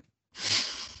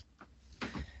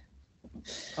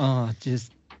time.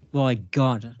 Just my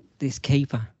God, this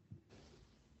keeper.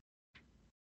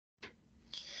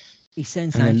 He's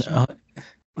sensational.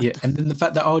 And then the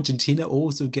fact that Argentina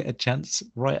also get a chance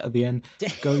right at the end,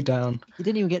 go down. He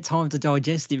didn't even get time to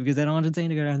digest it because then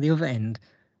Argentina go down the other end.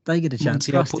 They get a chance.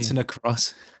 Montiel puts in a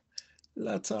cross.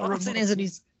 Martinez and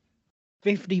his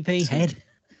 50p head.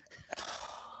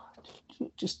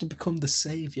 Just to become the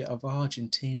saviour of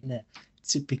Argentina.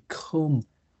 To become...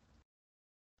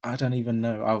 I don't even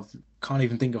know. I can't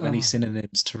even think of any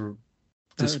synonyms to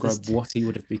describe what he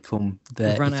would have become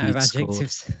there. Ran out of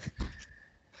adjectives.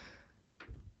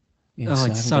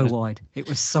 It's so wide. It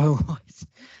was so wide.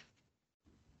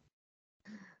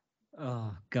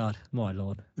 Oh, God, my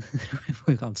Lord.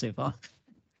 We've gone too far.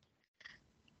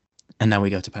 And now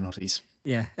we go to penalties.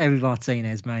 Yeah, Emi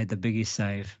Martinez made the biggest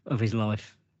save of his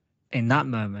life in that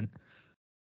moment.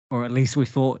 Or at least we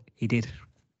thought he did.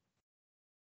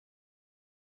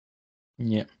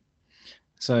 Yeah.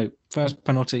 So, first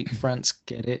penalty, France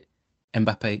get it.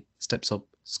 Mbappe steps up,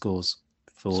 scores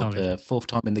for the 4th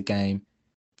time in the game.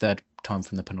 3rd time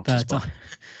from the penalty spot.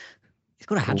 He's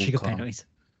got a hat-trick of penalties.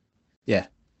 Yeah.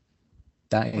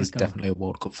 That is definitely a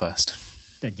World Cup first.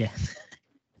 Yeah.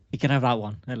 You can have that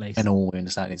one, at least. And all we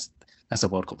understand is that's a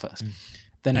World Cup first.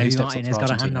 Then who steps up for Argentina? Got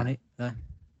a hand on it. There.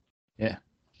 Yeah.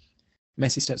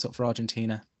 Messi steps up for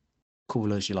Argentina.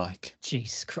 Cool as you like.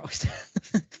 Jesus Christ.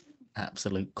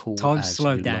 Absolute cool. Time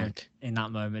slowed down in that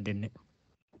moment, didn't it?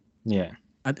 Yeah.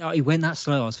 He went that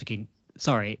slow. I was thinking,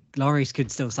 sorry, Lloris could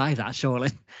still save that, surely.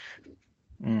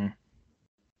 The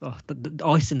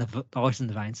ice in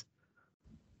the veins.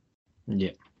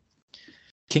 Yeah.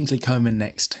 Kingsley Coman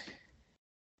next.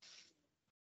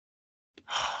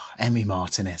 Emi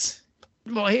Martinez.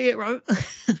 My hero.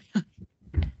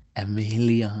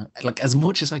 Emilia. Like, as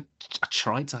much as I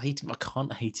tried to hate him, I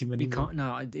can't hate him anymore. You can't.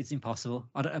 No, it's impossible.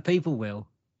 People will.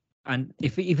 And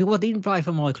if he didn't play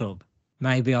for my club,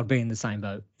 maybe I'd be in the same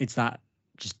boat. It's that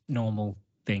just normal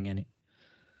thing, innit?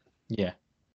 Yeah.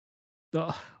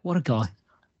 Oh, what a guy.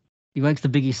 He makes the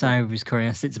biggest save of his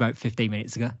career since about 15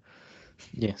 minutes ago.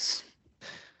 Yes.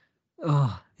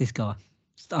 Oh, this guy.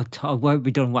 I won't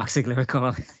be done waxing lyrical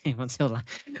on him until that.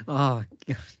 Oh,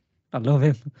 God. I love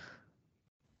him.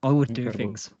 I would do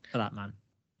things for that man.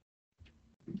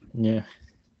 Yeah.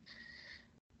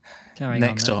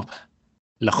 Next up,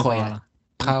 La Joya.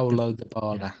 Paulo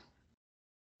Dybala. Yeah.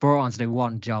 Brought on to do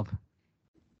one job.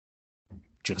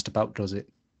 Just about does it.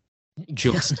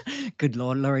 Just. Good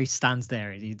Lord, Lloris stands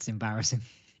there. It's embarrassing.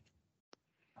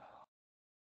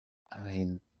 I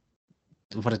mean,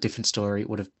 what a different story it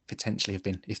would have potentially have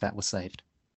been if that was saved.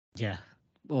 Yeah.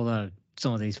 Although,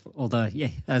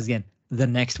 again, the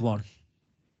next one.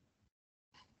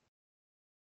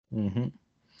 Orien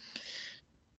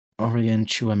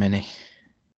Tchouameni.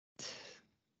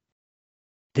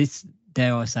 This,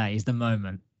 dare I say, is the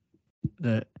moment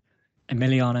that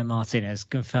Emiliano Martinez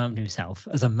confirmed himself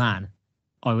as a man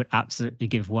I would absolutely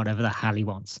give whatever the hell he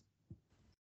wants.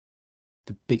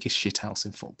 the biggest shithouse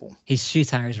in football. His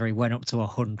shithouse where he went up to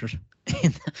 100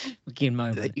 in the fucking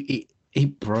moment. He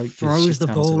broke. Throws the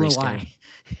ball scale. away.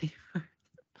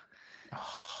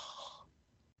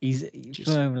 He's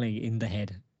firmly in the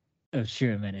head of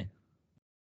Schumann.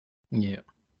 Yeah.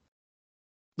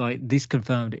 Like, this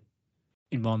confirmed it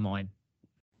in my mind.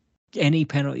 Any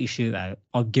penalty shootout,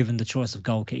 I've given the choice of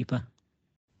goalkeeper.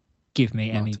 Give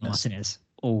me Emi Martinez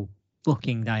all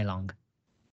fucking day long.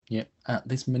 Yeah, at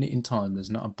this minute in time, there's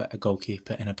not a better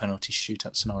goalkeeper in a penalty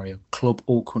shootout scenario, club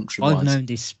or country. I've known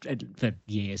this for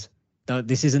years.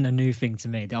 This isn't a new thing to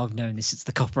me. I've known this since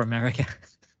the Copa America.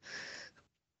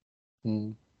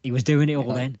 He was doing it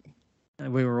all then.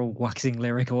 And we were all waxing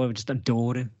lyrical. We just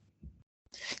adored him.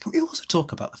 Can we also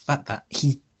talk about the fact that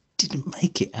he didn't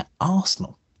make it at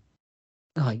Arsenal?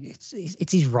 Like, it's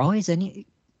his rise, and it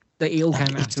all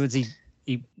came afterwards.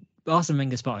 He Arsene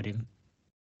Wenger spotted him,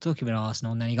 took him at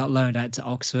Arsenal, and then he got loaned out to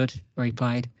Oxford, where he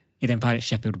played. He then played at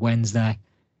Sheffield Wednesday.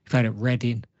 He played at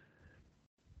Reading.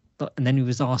 And then he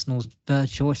was Arsenal's third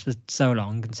choice for so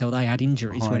long until they had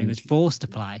injuries when he was forced to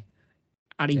play.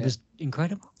 And he was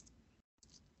incredible.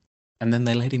 And then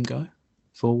they let him go?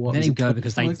 For what? Let him go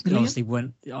because they obviously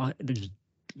went...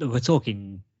 We're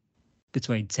talking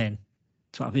between 10...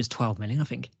 it was 12 million, I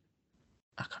think.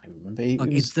 I can't even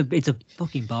remember. It's a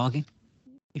fucking bargain.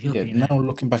 If you're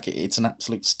looking back at it, it's an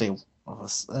absolute steal.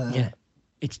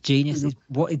 It's genius. It's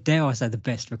what, dare I say, the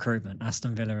best recruitment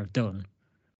Aston Villa have done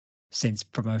since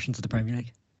promotion to the Premier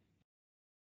League.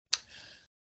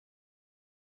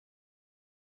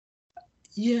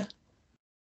 Yeah,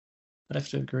 I'd have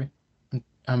to agree.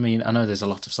 I mean, I know there's a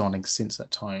lot of signings since that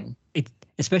time.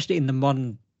 Especially in the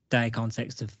modern day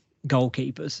context of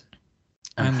goalkeepers,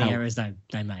 and the errors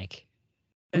they make.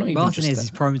 Martinez is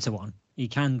prone to one. He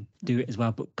can do it as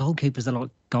well, but goalkeepers are like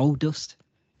gold dust.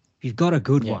 If you've got a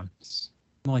good one,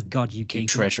 my God, you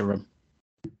treasure them.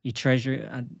 You treasure it,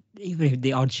 and even if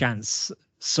the odd chance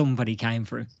somebody came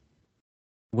through,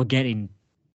 we're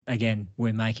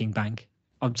making bank.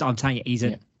 I'm telling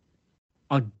you,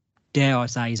 I dare I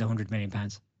say he's £100 million.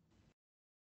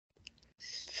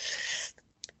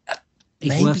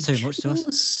 He's worth too much to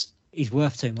us. He's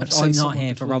worth too much. I'm not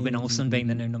here for Robin Olsen being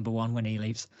the new number one when he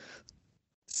leaves.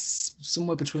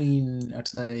 Somewhere between, I'd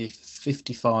say,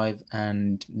 55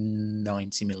 and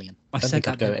 90 million. I don't think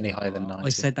I'd go any higher than 90. I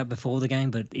said that before the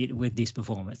game, but with this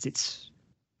performance, it's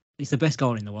the best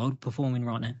goal in the world performing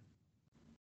right now.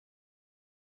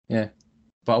 Yeah,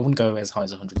 but I wouldn't go as high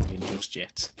as 100 million just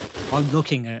yet. I'm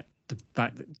looking at the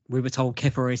fact that we were told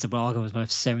Kepa Arrizabalaga was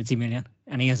worth 70 million,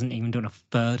 and he hasn't even done a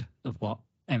third of what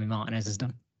Emi Martinez has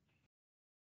done.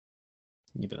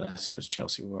 Yeah, but that's because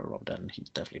Chelsea were robbed, and he's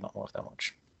definitely not worth that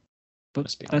much. But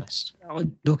let's be honest. I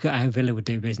look at how Villa would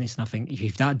do business, and I think if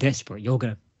you're that desperate, you're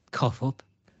going to cough up.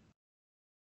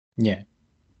 Yeah.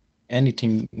 Any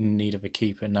team in need of a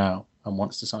keeper now and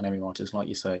wants to sign Emi Martinez, like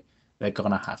you say, they're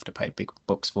going to have to pay big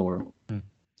bucks for him. And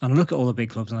I look at all the big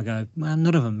clubs and I go, well,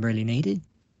 none of them really need it.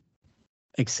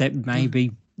 Except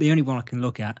maybe the only one I can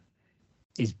look at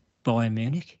is Bayern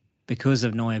Munich, because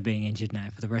of Neuer being injured now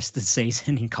for the rest of the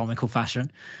season in comical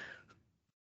fashion.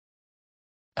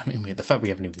 I mean, the fact we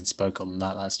haven't even spoke on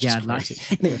that's just crazy.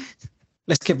 Anyway,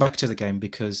 let's get back to the game,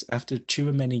 because after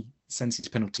Tchouaméni sends his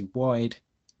penalty wide,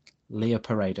 Leo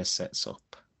Paredes sets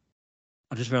up.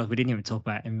 I just realised we didn't even talk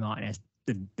about Emi Martinez,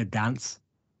 the dance.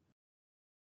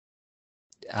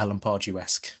 Alan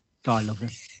Pardew-esque. Oh, I love him.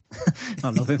 I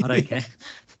love him. I don't care.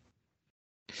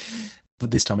 But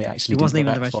this time it actually wasn't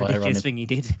even the most ridiculous thing he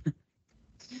did.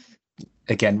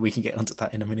 Again, we can get onto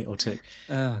that in a minute or two.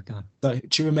 Oh, God. So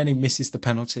Tchouaméni misses the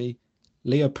penalty.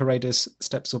 Leo Paredes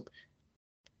steps up.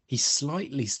 He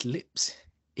slightly slips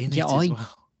in it as well. I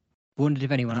wondered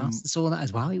if anyone else saw that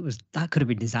as well. That could have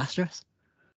been disastrous.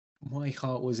 My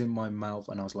heart was in my mouth,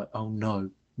 and I was like, oh, no.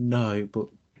 But...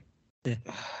 Yeah.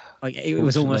 It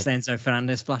was almost Enzo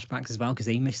Fernandez flashbacks as well, because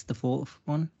he missed the fourth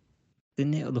one,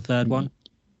 didn't he? Or the third one?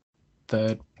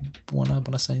 Third one, I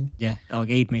want to say. Yeah,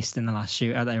 he'd missed in the last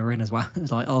shootout they were in as well.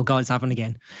 It's like, oh, God, it's happened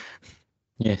again.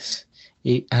 Yes.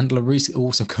 And Lloris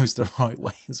also goes the right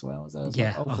way as well. So I was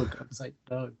like, for God's sake,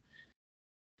 no.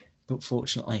 But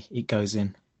fortunately, it goes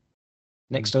in.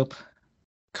 Next up,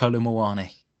 Kolo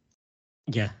Muani.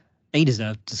 Yeah, he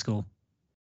deserved to score.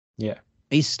 Yeah.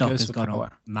 His stock has gone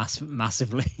up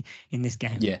massively in this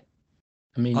game. Yeah.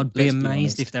 I mean, I'd be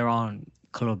amazed if there aren't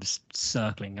clubs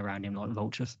circling around him like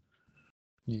vultures.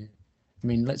 Yeah. I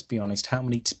mean, let's be honest. How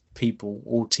many people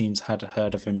or teams had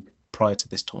heard of him prior to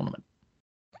this tournament?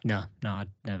 No, I'd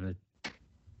never.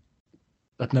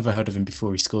 I'd never heard of him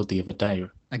before he scored the other day.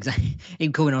 Exactly. He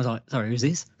called me and I was like, sorry, who's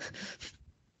this?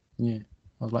 Yeah.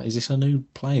 I was like, is this a new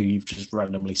player you've just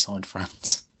randomly signed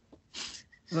France?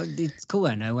 Well, it's cool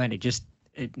out of nowhere. It just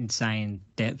insane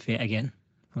depth yet again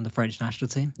from the French national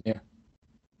team. Yeah,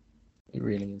 it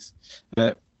really is.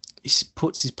 But he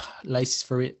puts his laces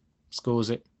through it, scores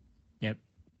it. Yep.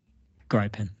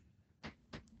 Great pen.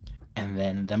 And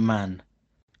then the man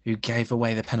who gave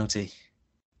away the penalty.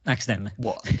 Accidentally.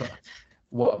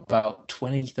 What about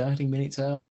 20, 30 minutes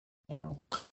out?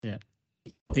 Yeah.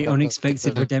 The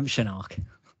unexpected redemption arc.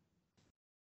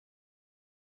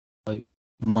 To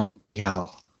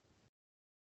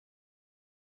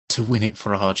win it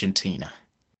for Argentina.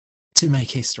 To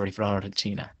make history for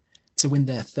Argentina. To win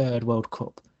their third World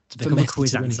Cup. To become a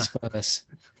quiz to win answer. his first.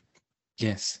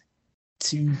 Yes.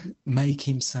 To make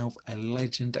himself a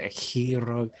legend, a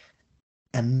hero,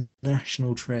 a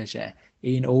national treasure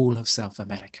in all of South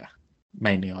America.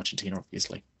 Mainly Argentina,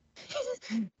 obviously.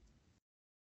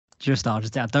 Just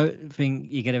Argentina. I don't think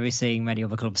you're going to be seeing many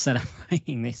other clubs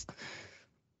celebrating this.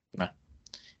 No.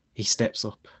 He steps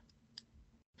up.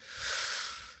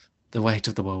 The weight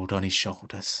of the world on his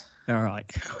shoulders. All right.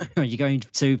 You're going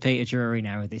to Peter Drury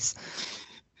now with this.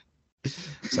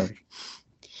 Sorry.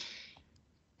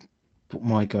 But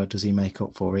my God, does he make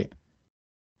up for it?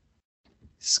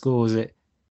 Scores it.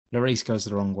 Lloris goes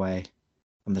the wrong way.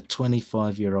 And the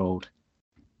 25-year-old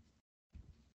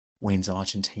wins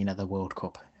Argentina the World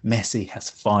Cup. Messi has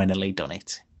finally done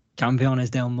it. Campeones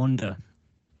del Mundo.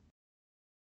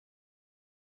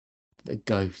 The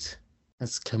GOAT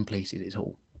has completed it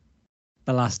all.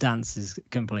 The Last Dance is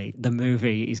complete. The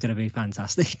movie is going to be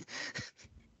fantastic.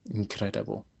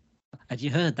 Incredible. Had you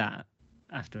heard that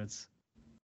afterwards?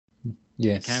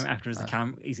 Yes. Afterwards,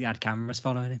 he had cameras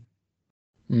following him.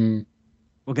 Mm.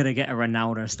 We're going to get a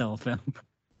Ronaldo-style film.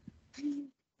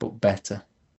 But better.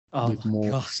 Oh, with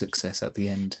more success at the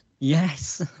end.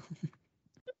 Yes.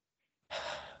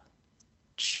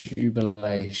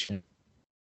 Jubilation.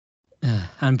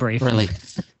 And brief.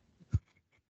 Relief.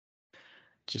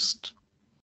 Just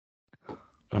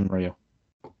unreal.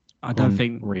 I don't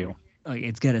think real. Like,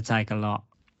 it's going to take a lot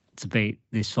to beat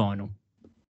this final.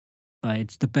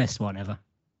 It's the best one ever.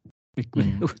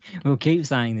 We'll keep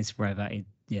saying this forever. I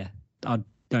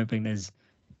don't think there's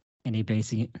any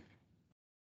beating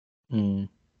it.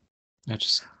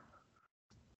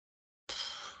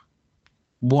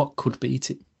 What could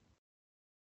beat it?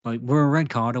 Like, we're a red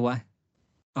card away,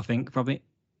 I think, probably.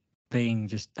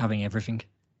 Having everything.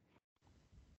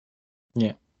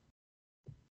 Yeah.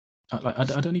 I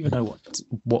don't even know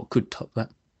what could top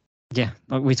that. Yeah,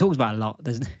 like we talked about a lot.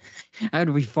 How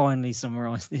do we finally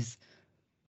summarise this?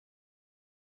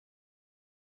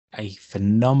 A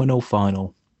phenomenal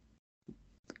final.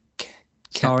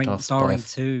 Starring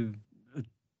two of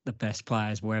the best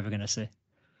players we're ever going to see.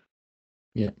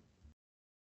 Yeah.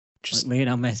 Like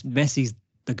Lionel Messi's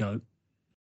the GOAT.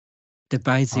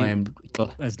 Debating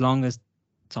as long as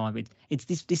time.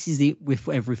 This is it with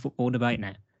every football debate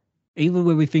now. Even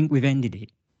when we think we've ended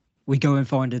it, we go and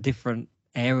find a different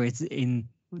area in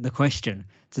the question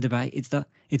to debate.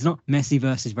 It's not Messi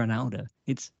versus Ronaldo.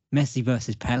 It's Messi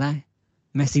versus Pele,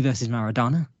 Messi versus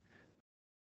Maradona.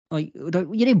 Like, you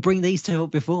didn't bring these two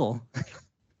up before.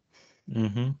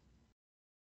 But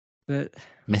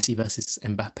Messi versus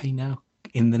Mbappe now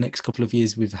in the next couple of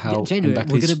years with how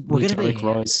Mbappe's meteoric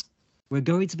rise. We're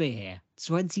going to be here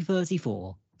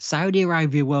 2034 Saudi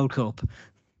Arabia World Cup,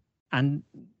 and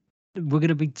we're going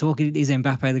to be talking, is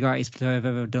Mbappe the greatest player I've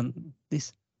ever done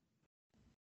this?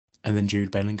 And then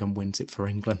Jude Bellingham wins it for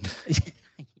England.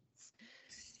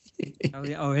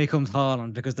 Here comes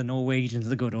Haaland because the Norwegians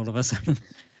are good all of a sudden.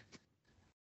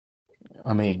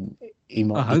 I mean, he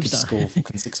could score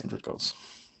fucking 600 goals.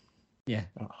 Yeah.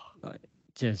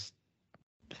 It's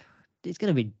going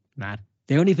to be mad.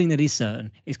 The only thing that is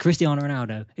certain is Cristiano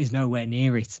Ronaldo is nowhere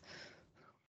near it.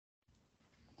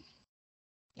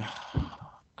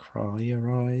 Cry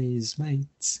your eyes,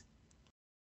 mate.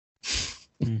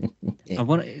 Yeah. I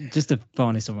want just to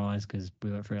finally summarise, because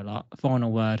we went through a lot.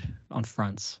 Final word on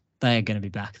France. They're going to be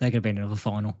back. They're going to be in another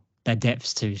final. Their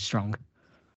depth's too strong.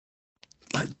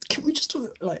 Can we just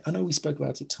talk? I know we spoke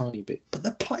about it a tiny bit, but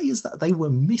the players that they were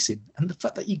missing, and the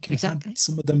fact that you can have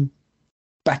some of them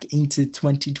back into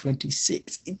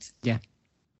 2026, it's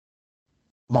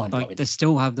mind-blowing. They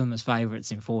still have them as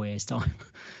favourites in 4 years' time.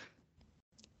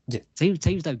 Yeah,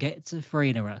 teams don't get to 3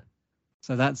 in a row,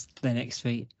 so that's their next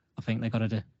feat. I think they got to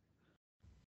do.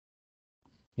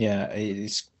 Yeah,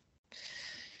 it's.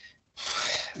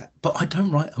 But I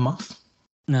don't write them off.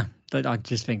 No, but I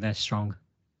just think they're strong.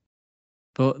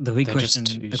 But the big question,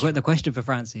 the question for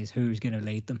France is who's going to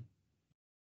lead them.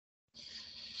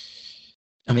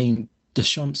 I mean,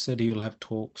 Deschamps said he'll have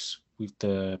talks with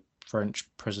the French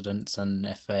presidents and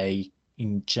FA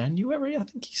in January, I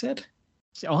think he said.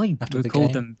 So I After the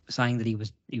recalled game. them saying that he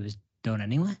was done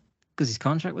anyway because his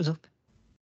contract was up.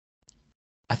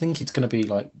 I think it's going to be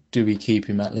like, do we keep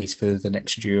him at least for the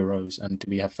next Euros, and do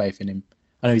we have faith in him?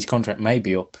 I know his contract may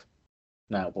be up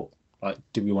now, but like,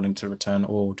 do we want him to return,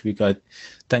 or do we go,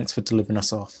 thanks for delivering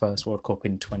us our first World Cup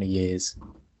in 20 years,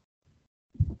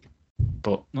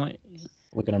 but Like,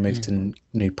 we're going to move to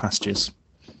new pastures?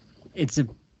 it's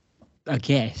I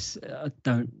guess I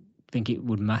don't think it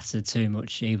would matter too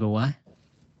much either way.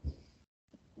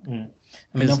 I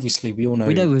mean, obviously, we all know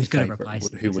who's going to favourite replace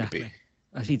who exactly. would it be.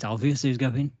 I think it's obvious who's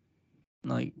going.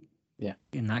 Like, yeah,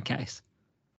 in that case.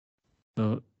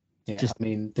 But yeah, just, I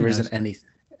mean, there isn't any.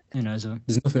 Who knows?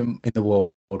 There's nothing in the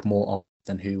world more obvious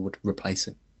than who would replace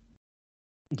him.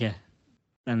 Yeah,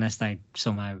 unless they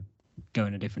somehow go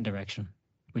in a different direction,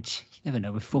 which you never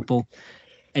know with football.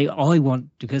 I want,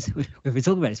 because we've been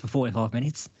talking about this for 45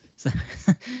 minutes, so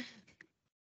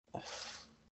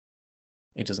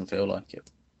it doesn't feel like it.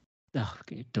 Oh,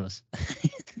 it does,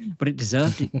 but it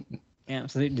deserved it. It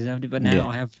absolutely deserved it. But now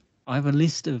I have a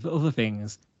list of other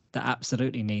things that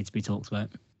absolutely need to be talked about.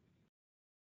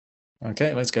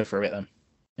 Okay, let's go for it then.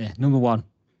 Yeah, number one,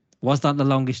 was that the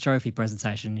longest trophy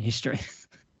presentation in history?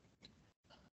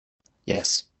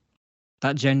 Yes.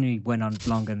 That genuinely went on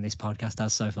longer than this podcast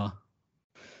has so far.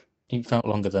 It felt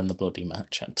longer than the bloody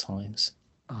match at times.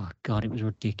 Oh God, it was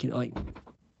ridiculous. Like,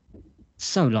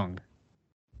 so long.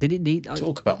 Did it need?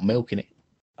 Talk about milking it.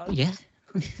 Oh yeah.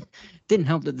 Didn't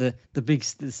help that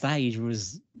the stage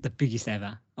was the biggest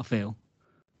ever, I feel.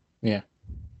 Yeah.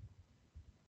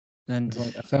 And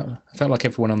I felt like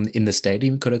everyone in the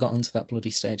stadium could have got onto that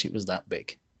bloody stage. It was that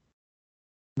big.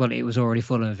 Well, it was already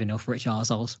full of enough rich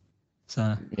arseholes.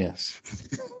 So yes.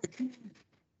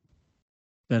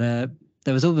 But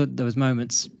there was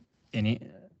moments in it.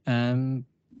 Anything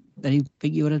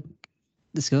you want to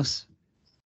discuss?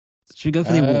 Should we go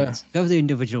for the awards? Go for the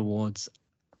individual awards.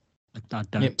 I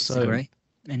don't disagree.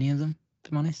 Any of them,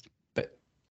 to be honest. But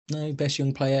no, best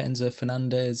young player, Enzo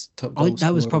Fernandez. Top goal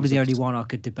that was probably the only one I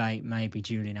could debate. Maybe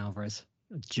Julian Alvarez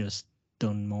just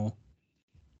done more.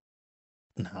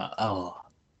 No,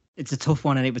 it's a tough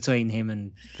one in it between him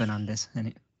and Fernandez, isn't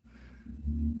it?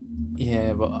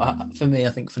 Yeah, but for me, I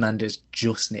think Fernandez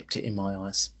just nipped it in my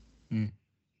eyes.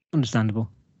 Understandable,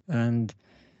 and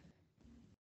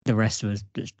the rest was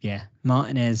just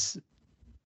Martinez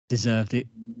deserved it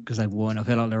because they won. I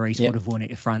feel like Lloris would have won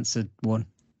it if France had won.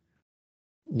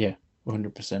 Yeah,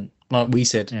 100%. Like we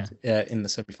said in the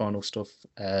semi-final stuff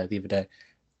the other day,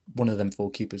 one of them four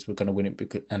keepers were going to win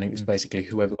it, and it was basically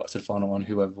whoever got to the final one,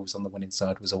 whoever was on the winning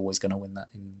side was always going to win that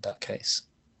in that case.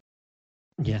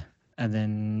 Yeah, and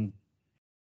then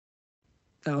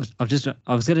I was going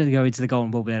to go into the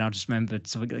golden ball, but then I just remembered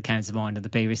something that came to mind of the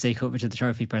BBC coverage of the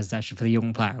trophy presentation for the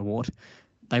Young Player Award.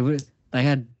 They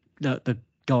had the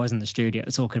guys in the studio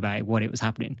talking about what it was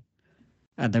happening,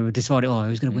 and they were deciding,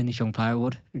 who's going to win this Young Player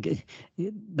Award?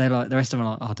 They're like, the rest of them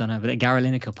are like, I don't know. But then Gary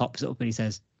Lineker pops up and he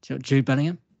says, Jude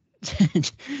Bellingham. I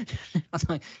was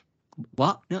like,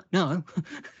 what? No.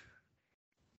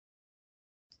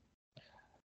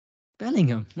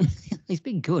 Bellingham. He's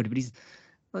been good, but he's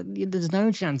like, there's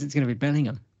no chance it's going to be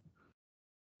Bellingham.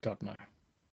 God no.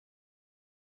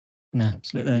 No,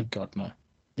 absolutely. God no.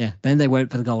 Yeah, then they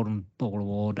went for the Golden Ball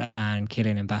Award, and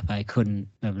Kylian Mbappe couldn't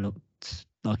have looked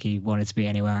like he wanted to be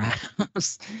anywhere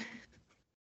else.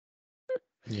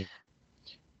 Yeah.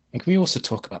 And can we also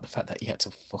talk about the fact that he had to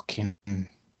fucking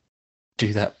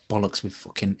do that bollocks with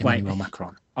fucking Emmanuel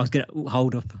Macron? I was going to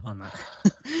hold up on that.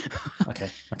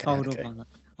 Okay. Hold up on that.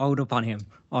 Hold up on him.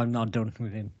 I'm not done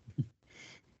with him.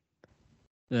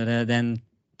 But then,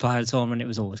 player of the tournament, it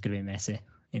was always going to be Messi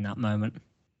in that moment.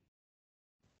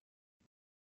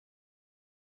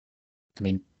 I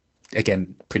mean,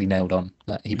 again, pretty nailed on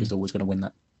that he was always going to win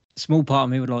that. Small part of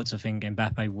me would like to think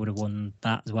Mbappe would have won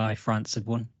that as well if France had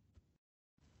won.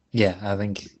 Yeah, I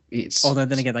think it's... Although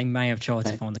then again, they may have tried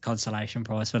to find the consolation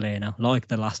prize for Lionel, like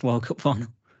the last World Cup final.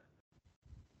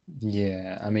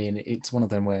 Yeah, I mean, it's one of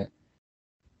them where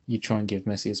you try and give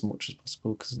Messi as much as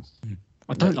possible. Cause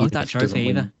I don't like that trophy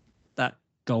either.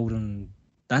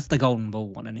 That's the golden ball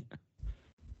one, isn't it?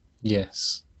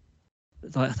 Yes.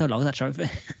 I don't like that trophy.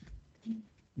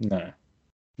 No.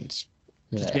 It's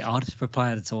just a bit odd for a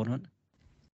player of the tournament.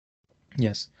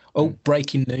 Yes. Oh,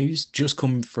 breaking news just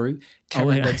coming through.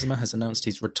 Karim Benzema has announced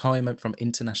his retirement from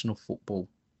international football.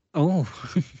 Oh.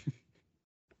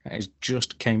 It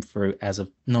just came through as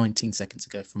of 19 seconds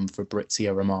ago from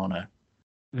Fabrizio Romano.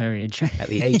 Very interesting. At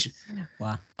the age...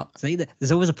 Wow. See,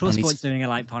 there's always a plus point doing a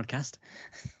live podcast.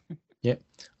 Yep.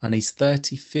 On his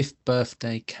 35th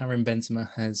birthday, Karim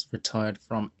Benzema has retired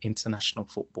from international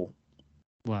football.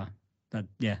 Wow.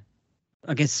 Yeah.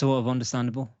 I guess sort of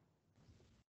understandable.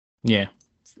 Yeah.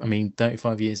 I mean,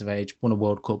 35 years of age, won a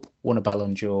World Cup, won a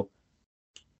Ballon d'Or.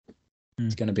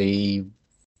 It's going to be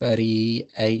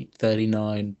 38,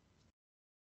 39,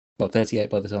 well, 38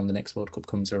 by the time the next World Cup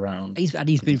comes around. He's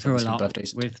been through a lot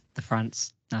with the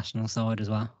France national side as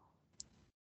well.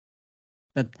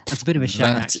 That's a bit of a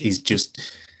shame, actually. Is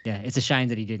just... Yeah, it's a shame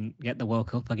that he didn't get the World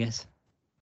Cup, I guess.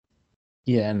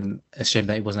 Yeah, and a shame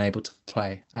that he wasn't able to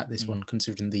play at this one,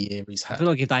 considering the year he's had. I feel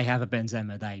like if they have a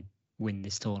Benzema, they win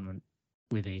this tournament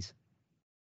with ease.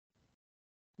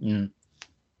 Yeah,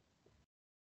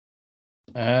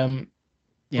 moving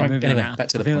anyway, on. back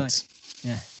to the points.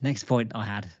 Next point I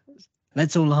had.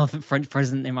 Let's all laugh at French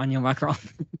President Emmanuel Macron.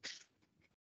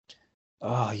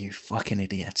 Oh, you fucking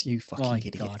idiot. You fucking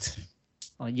idiot. God.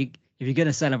 Oh, if you're going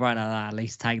to celebrate like that, at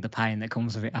least take the pain that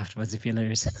comes with it afterwards if you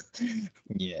lose.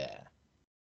 Yeah.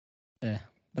 But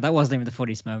that wasn't even the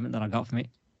funniest moment that I got from it.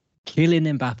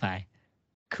 Kylian Mbappe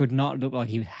could not look like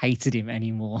he hated him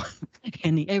anymore.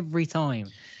 And every time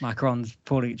Macron's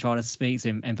trying to speak to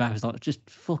him, Mbappe's like, just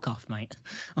fuck off, mate.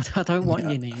 I don't want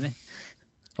you near me.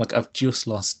 Like, I've just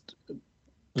lost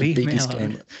the biggest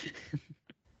game.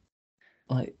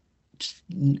 Like, just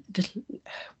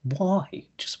why?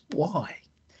 Just why?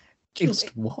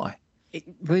 Why?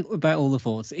 About all the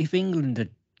thoughts, if England had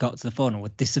got to the final,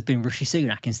 would this have been Rishi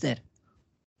Sunak instead?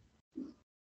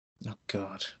 Oh,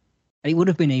 God. It would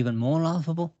have been even more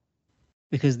laughable,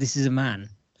 because this is a man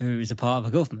who is a part of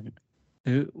a government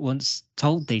who once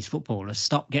told these footballers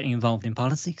stop getting involved in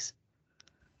politics.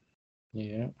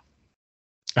 Yeah.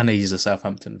 And he's a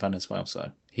Southampton fan as well,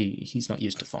 so he's not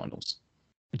used to finals.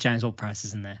 James Ward-Prowse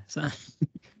is in there, so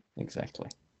exactly.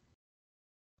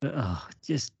 But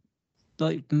just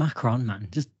like Macron, man,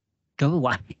 just go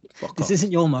away. This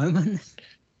isn't your moment.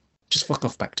 Just fuck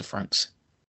off back to France.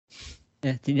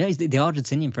 Yeah, the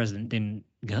Argentinian president didn't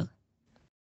go.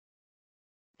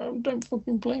 Don't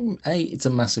fucking blame him. It's a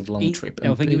massive long trip.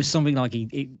 I think it was something like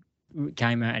he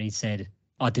came out and he said,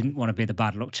 "I didn't want to be the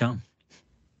bad luck charm."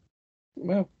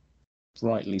 Well,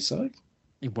 rightly so.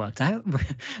 It worked out.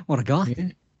 What a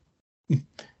guy.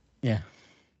 Yeah.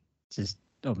 Just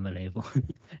unbelievable.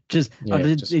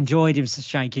 I enjoyed him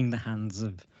shaking the hands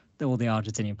of all the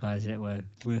Argentinian players that were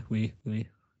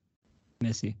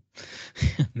Messi.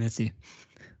 Messi.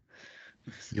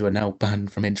 You are now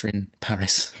banned from entering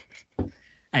Paris.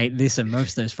 Hey, listen,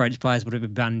 most of those French players would have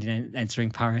been banned in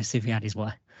entering Paris if he had his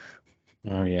way.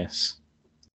 Oh, yes.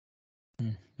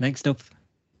 Next up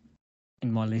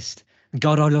in my list.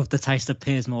 God, I love the taste of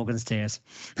Piers Morgan's tears.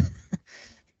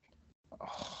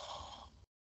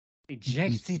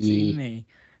 Ejected in me.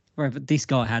 Right, but this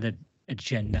guy had an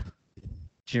agenda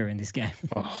during this game.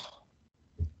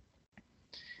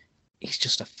 He's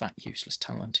just a fat, useless,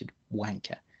 talented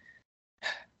wanker.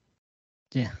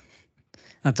 Yeah.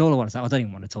 That's all I want to say. I don't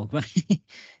even want to talk about it.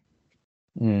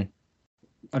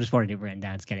 I just wanted it written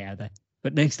down to get it out there.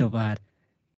 But next up I had,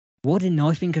 what didn't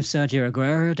I think of Sergio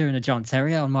Aguero doing a John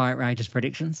Terry on my outrageous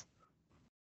predictions?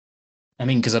 I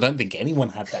mean, because I don't think anyone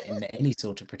had that in any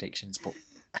sort of predictions, but...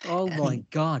 Oh my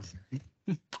God.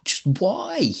 Just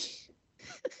why?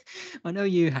 I know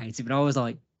you hate it, but I was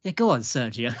like, yeah, go on,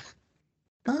 Sergio.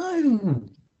 No.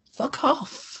 Fuck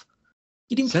off.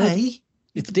 You didn't play.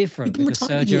 It's different because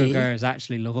Sergio Aguero is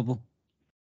actually lovable.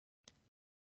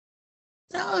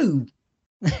 No.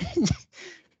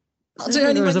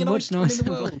 There was a much nicer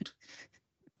world.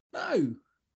 No.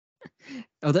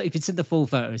 Although if it's in the full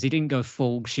photos, he didn't go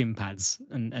full shin pads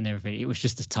and everything. It was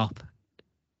just the top.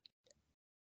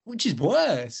 Which is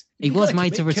worse. He was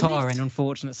made to retire in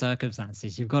unfortunate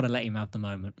circumstances. You've got to let him have the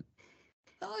moment.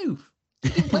 No.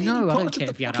 No, I don't care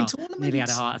if he nearly had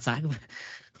a heart attack.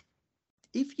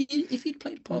 If he'd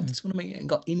played part of the tournament and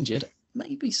got injured,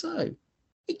 maybe so.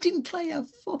 He didn't play a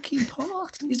fucking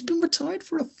part. He's been retired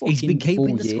for a fucking 4 years. He's been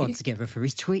keeping the squad together for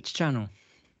his Twitch channel.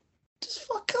 Just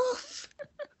fuck off.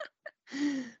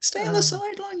 Stay on the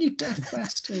sideline, you daft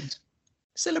bastard.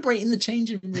 Celebrating the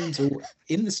changing rooms or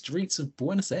in the streets of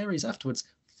Buenos Aires afterwards,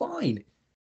 fine.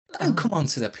 Don't come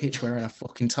onto the pitch wearing a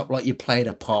fucking top like you played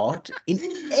a part in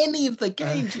any of the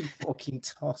games, you fucking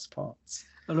toss parts.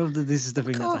 I love that this is the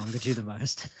thing that angered you the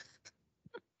most.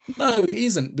 No, it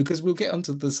isn't, because we'll get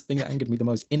onto this thing that angered me the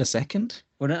most in a second.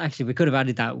 Well, actually, we could have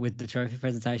added that with the trophy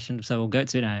presentation, so we'll go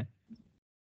to it now.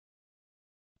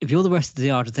 If you're the rest of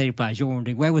the Argentina players, you're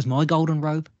wondering, where was my golden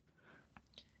robe?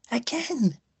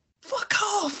 Again, fuck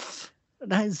off.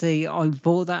 I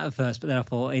thought that at first, but then I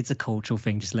thought it's a cultural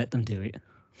thing. Just let them do it.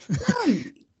 No,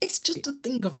 It's just a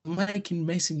thing of making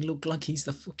Messi look like he's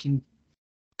the fucking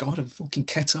god of fucking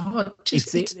Qatar.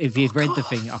 If you've read the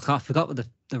thing, off. I forgot what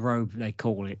the robe they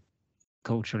call it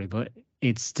culturally, but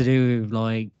it's to do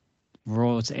like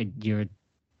royalty. You're a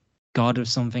god of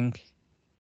something.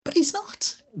 But he's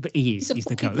not. But he is. He's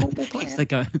the goat. He's the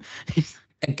goat.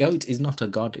 A goat is not a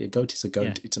god. A goat is a goat.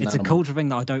 Yeah. It's an It's animal. a cultural thing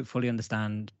that I don't fully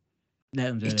understand. Let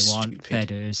them do what they want. Stupid. Fair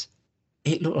dues.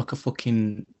 It looked like a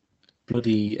fucking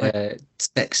bloody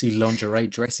sexy lingerie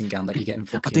dressing gown that you get in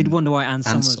fucking. I did wonder why Ann Ann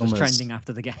Summers was Summers. trending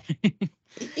after the game.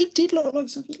 It did look like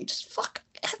something. It just fuck.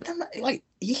 Like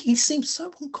he seemed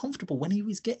so uncomfortable when he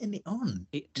was getting it on.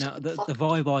 No, the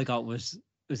vibe I got was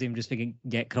him just thinking,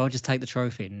 yeah, could I just take the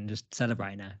trophy and just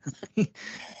celebrate now?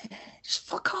 Just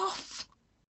fuck off.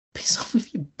 Piss off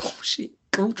with your bullshit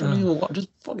culturally or what? Just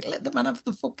fucking let the man have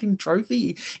the fucking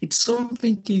trophy. It's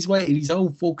something he's waited his whole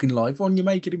fucking life on. You're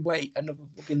making him wait another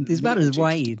fucking. This man has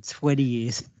waited 20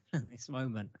 years at this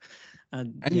moment.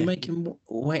 And you make him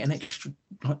wait an extra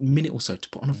minute or so to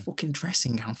put on a fucking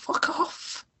dressing gown. Fuck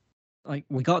off. Like,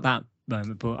 we got that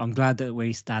moment, but I'm glad that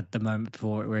we had the moment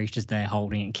before it where he's just there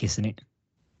holding it and kissing it.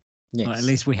 Yes. Like, at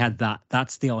least we had that.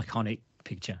 That's the iconic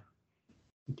picture.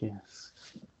 Yes.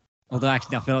 Although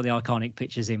actually, I feel like the iconic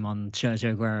picture's him on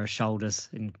Sergio Aguero's shoulders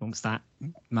in amongst that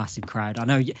massive crowd. I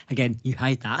know, again, you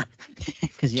hate that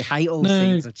because you hate all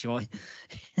things of joy.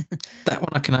 That one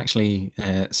I can actually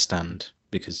stand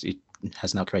because it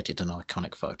has now created an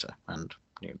iconic photo and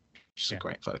it's a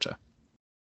great photo.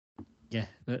 Yeah,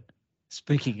 but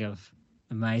speaking of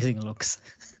amazing looks,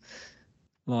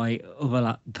 my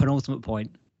other penultimate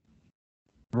point,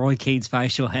 Roy Keane's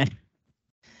facial hair.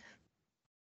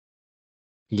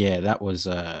 Yeah, that was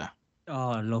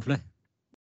lovely.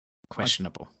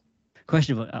 questionable.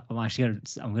 I'm actually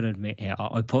I'm gonna admit here,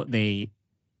 I put the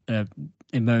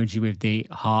emoji with the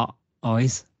heart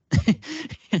eyes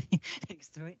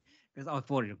next to it because I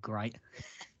thought it looked great.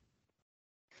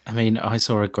 I mean, I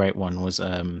saw a great one was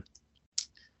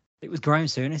it was Graham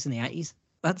Souness in the 80s.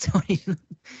 That's what he.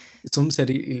 Some said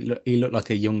he looked like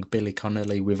a young Billy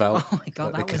Connolly without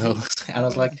that the curls, and I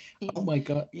was like, oh my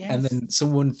god! Yes. And then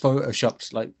someone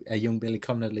photoshopped like a young Billy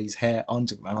Connolly's hair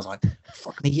onto him, and I was like,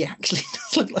 fuck me, he actually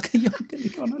does look like a young Billy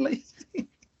Connolly.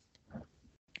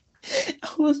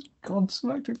 I was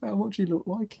gobsmacked with how much he looked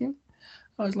like him.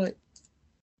 I was like,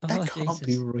 that can't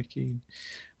be Roy Keane.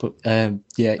 But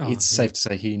it's safe to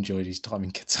say he enjoyed his time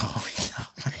in Qatar with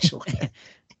that facial hair.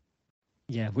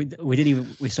 Yeah,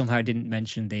 we somehow didn't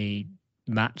mention the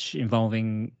match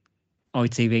involving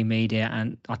ITV Media,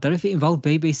 and I don't know if it involved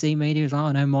BBC Media as well.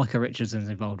 I know Micah Richardson's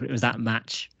involved, but it was that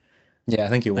match. Yeah, I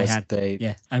think it was.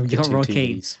 And you got Roy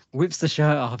Keane whips the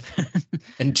shirt off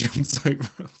and jumps over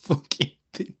a fucking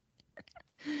thing.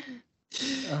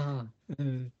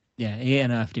 Yeah, he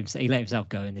unearthed himself. He let himself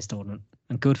go in this tournament,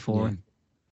 and good for him.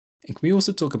 And can we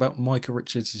also talk about Micah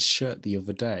Richards' shirt the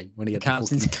other day when he had the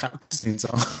fucking captain's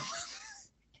on?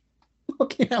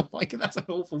 Fucking hell, Micah, that's an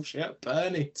awful shirt.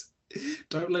 Burn it.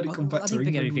 Don't let it come back to I didn't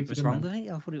think anything was wrong with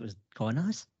it. I thought it was quite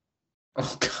nice.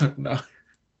 Oh, God, no.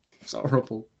 It's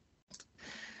horrible.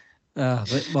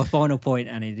 But my final point,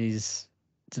 and it is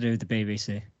to do with the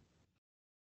BBC.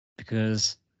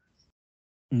 Because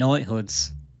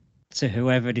knighthoods to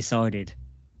whoever decided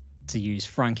to use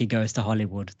Frankie Goes to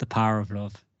Hollywood, The Power of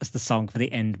Love, as the song for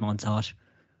the end montage.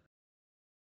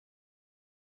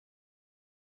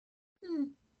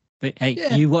 But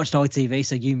hey, you watched ITV,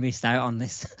 so you missed out on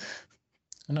this.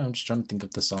 I know, I'm just trying to think of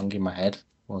the song in my head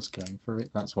while I was going through it.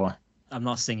 That's why. I'm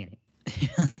not singing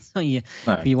it. So you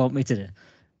want me to do.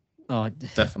 Oh,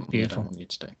 definitely. Beautiful. I don't want you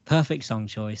to do. Perfect song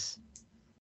choice.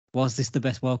 Was this the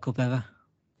best World Cup ever?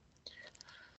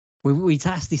 We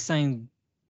asked this same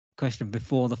question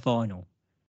before the final.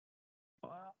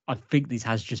 I think this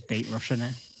has just beat Russia now.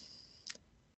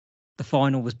 The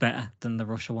final was better than the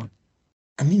Russia one.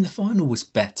 I mean, the final was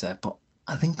better, but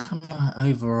I think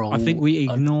overall... I think we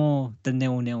ignore the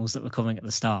 0-0s that were coming at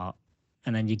the start,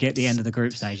 and then you get the end of the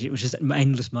group stage. It was just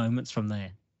endless moments from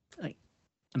there. Like,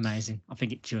 amazing. I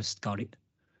think it just got it.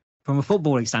 From a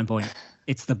footballing standpoint,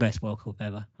 it's the best World Cup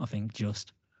ever. I think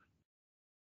just.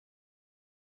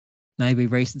 Maybe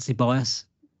recency bias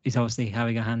is obviously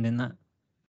having a hand in that.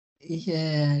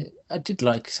 Yeah, I did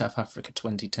like South Africa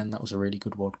 2010. That was a really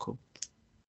good World Cup.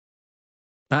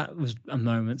 That was a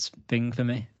moment's thing for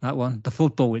me, that one. The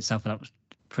football itself, that was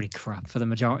pretty crap for the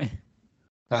majority.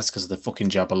 That's because the fucking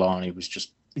Jabulani was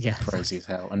just crazy as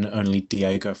hell. And only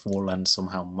Diego Forlan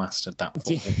somehow mastered that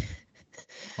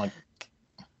football.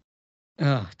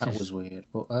 That was weird.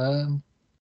 But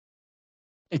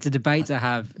it's a debate to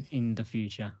have in the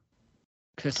future.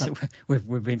 Because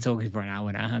we've been talking for an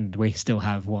hour now, and we still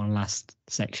have one last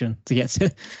section to get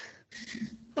to.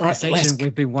 Right, A section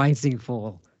we've been waiting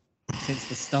for since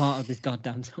the start of this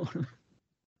goddamn tournament.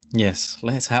 Yes,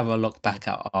 let's have a look back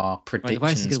at our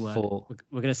predictions for.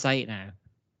 We're going to say it now,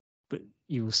 but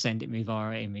you will send it me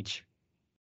via image.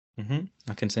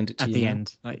 I can send it to you at the now.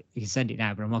 End. Like, you can send it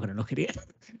now, but I'm not going to look at it.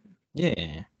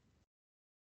 Yeah.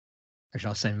 Which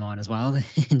I'll send mine as well.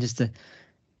 Just to.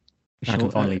 I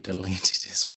can finally delete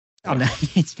it. Oh no,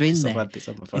 it's been there.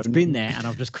 It's been there, and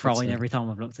I've just cried every time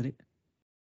I've looked at it.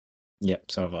 Yep,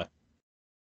 so have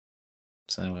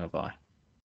I.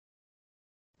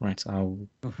 Right, I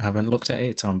haven't looked at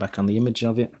it, so I'm back on the image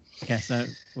of it. Okay, so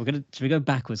should we go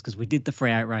backwards, because we did the 3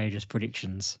 outrageous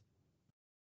predictions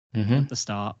at the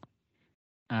start.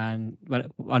 And well,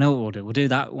 I know what we'll do. We'll do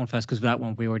that one first, because that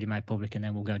one we already made public, and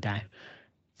then we'll go down.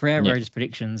 3 outrageous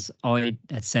predictions. I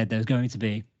had said there was going to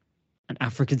be an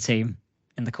African team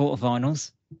in the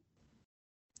quarterfinals.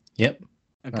 Yep.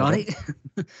 I got it.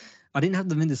 I didn't have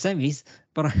them in the semis,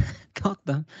 but I got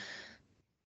them.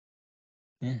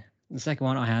 Yeah. The second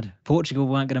one I had, Portugal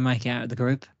weren't going to make it out of the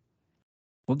group.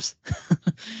 Whoops.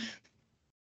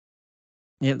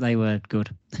 Yep, they were good.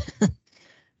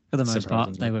 For the most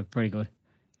part, they were pretty good.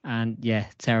 And yeah,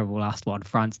 terrible last one.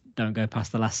 France don't go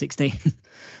past the last 16.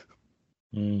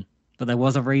 But there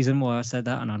was a reason why I said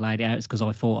that, and I laid it out. It's because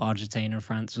I thought Argentina and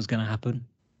France was going to happen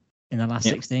in the last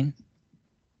 16.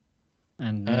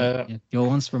 And your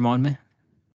ones, remind me.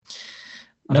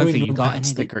 I don't think you got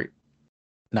any. The group.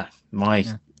 No, my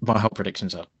whole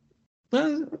predictions are.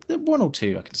 Well, 1 or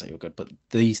 2 I can say were good, but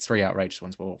these 3 outrageous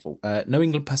ones were awful. No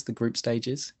England passed the group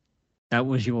stages. That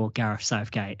was your Gareth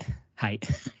Southgate hate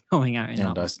going out in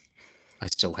that. And I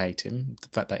still hate him. The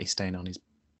fact that he's staying on is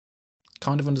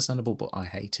kind of understandable, but I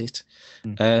hate it.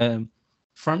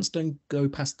 France don't go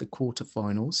past the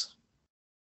quarterfinals.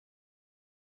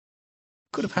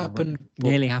 Could have happened.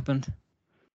 Nearly happened.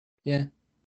 Yeah.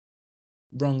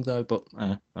 Wrong though, but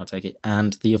I'll take it.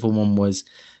 And the other one was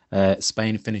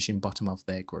Spain finishing bottom of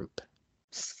their group.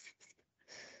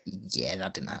 Yeah,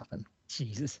 that didn't happen.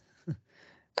 Jesus.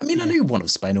 I mean, I knew one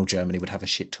of Spain or Germany would have a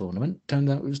shit tournament. Turned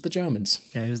out it was the Germans.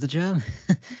 Yeah, it was the Germans.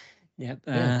 Yep.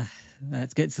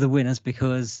 Let's get to the winners,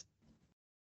 because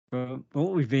for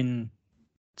what we've been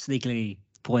sneakily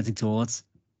pointing towards,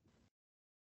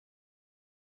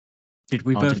 did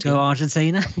we both go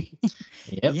Argentina?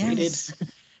 Yep, we did.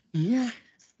 Yeah.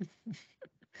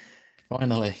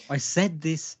 Finally. I said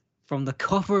this from the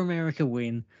Copa America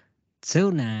win till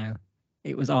now.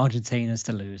 It was Argentina's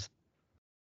to lose.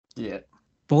 Yeah.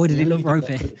 Boy, did he look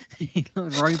ropey. He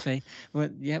looked ropey.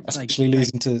 But yep, especially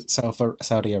losing to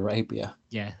Saudi Arabia.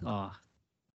 Yeah. Oh,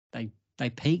 they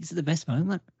peaked at the best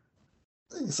moment.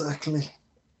 Exactly.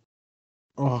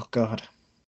 Oh God.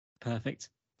 Perfect.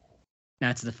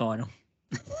 Now to the final.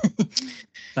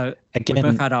 So again, we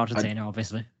both had Argentina,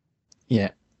 obviously.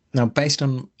 Yeah. Now, based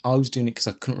on, I was doing it because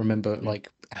I couldn't remember like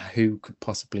who could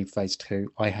possibly face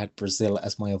who. I had Brazil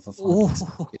as my other final,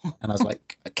 and I was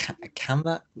like, can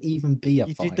that even be a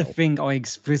final? You did the thing I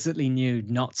explicitly knew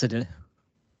not to do,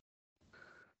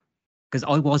 because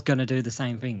I was going to do the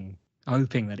same thing,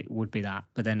 hoping that it would be that,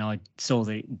 but then I saw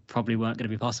that it probably weren't going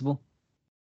to be possible.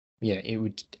 Yeah, it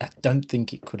would. I don't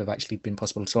think it could have actually been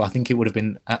possible. So I think it would have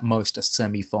been at most a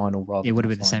semi-final rather. It would have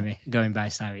been the semi, going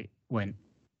based how it went.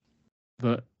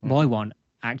 But my one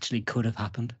actually could have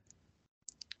happened.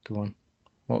 Go on.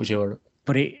 What was your?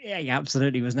 But it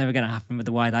absolutely was never going to happen with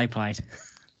the way they played.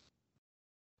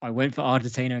 I went for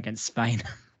Argentina against Spain.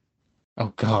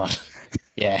 Oh God.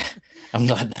 Yeah, I'm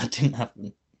glad that didn't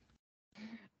happen.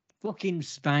 Fucking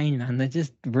Spain, man! They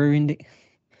just ruined it.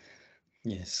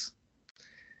 Yes.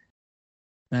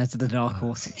 Now to the dark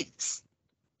horses.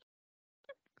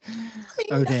 I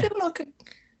mean, I feel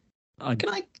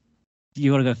like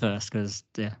you want to go first, because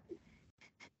yeah.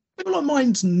 I feel like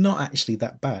mine's not actually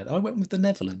that bad. I went with the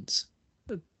Netherlands.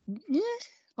 Yeah,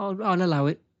 I'll allow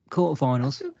it.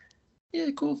 Quarterfinals.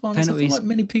 Quarterfinals. Penalties. I feel like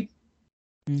many people.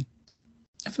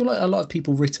 I feel like a lot of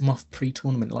people writ them off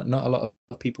pre-tournament. Like not a lot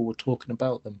of people were talking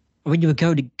about them. When you were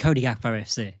Cody Gakpo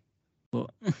FC. But...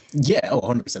 yeah,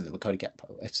 100% they were Cody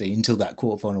Gakpo FC until that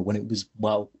quarterfinal when it was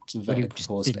very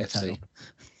proposed FC.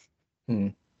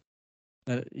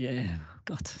 Yeah,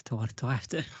 God, do I have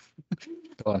to?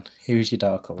 Go on, who's your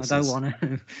dark horse? I don't want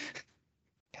to.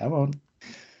 Come on.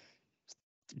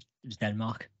 It's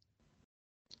Denmark.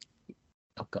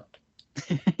 Oh God.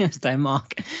 It's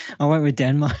Denmark. I went with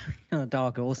Denmark.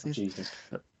 Dark horses.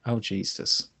 Oh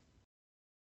Jesus.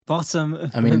 Bottom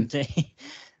of Group D.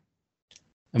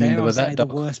 I mean, they were the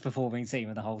worst performing team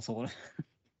of the whole tournament.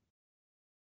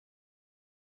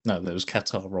 No, there was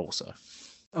Qatar also.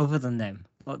 Other than them,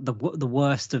 like the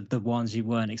worst of the ones you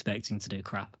weren't expecting to do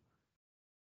crap.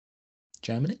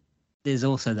 Germany? There's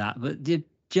also that, but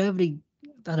Germany,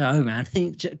 I don't know, man.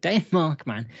 Denmark,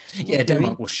 man. Yeah,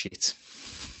 Denmark was shit.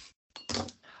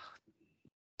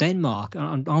 Denmark,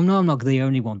 I know I'm not the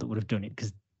only one that would have done it,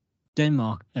 because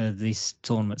Denmark, this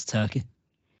tournament's Turkey.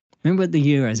 Remember at the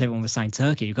Euros, everyone was saying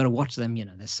Turkey, you've got to watch them,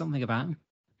 there's something about them.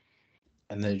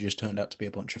 And they just turned out to be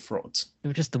a bunch of frauds. They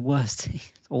were just the worst.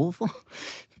 It's awful.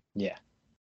 Yeah.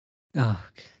 Oh.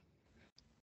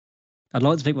 I'd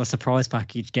like to think my surprise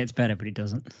package gets better, but it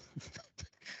doesn't.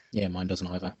 Yeah, mine doesn't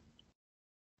either.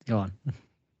 Go on.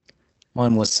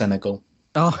 Mine was Senegal.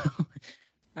 Oh,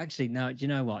 actually, no. Do you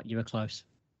know what? You were close.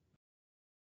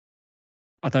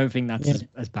 I don't think that's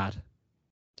as bad.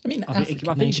 I mean, I think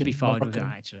you should be fine with it,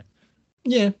 actually.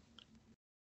 Yeah.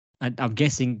 I'm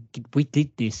guessing we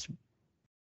did this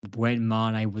when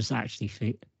Mane was actually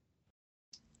fit.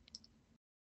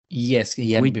 Yes,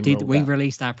 he hadn't been rolled We out.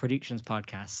 released our predictions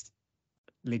podcast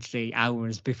literally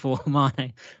hours before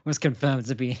Mane was confirmed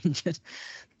to be injured.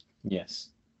 Yes.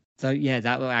 So yeah,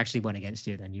 that actually went against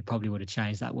you. Then you probably would have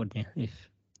changed that, wouldn't you? If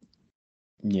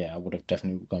Yeah, I would have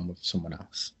definitely gone with someone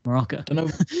else. Morocco. Don't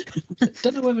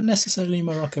know whether necessarily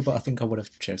Morocco, but I think I would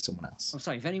have chosen someone else. I'm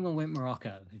sorry, if anyone went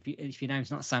Morocco, if your name's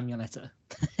not Samuel Eto'o.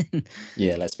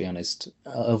 Yeah, let's be honest.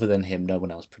 Other than him, no one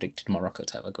else predicted Morocco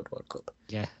to have a good World Cup.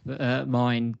 Yeah, but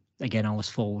mine again. I was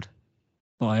fooled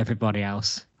by everybody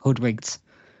else. Hoodwinked.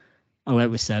 I went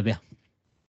with Serbia.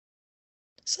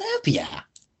 Serbia.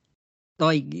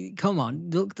 Like, come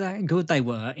on, look how good they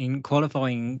were in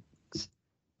qualifying.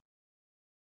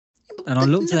 And I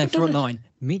looked at their front line.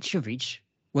 Mitrovic,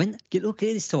 look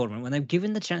at this tournament, when they've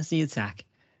given the chance to attack,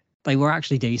 they were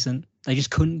actually decent. They just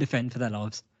couldn't defend for their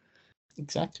lives.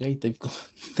 Exactly.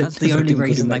 That's the only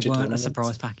reason they weren't a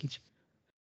surprise package.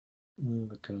 Oh,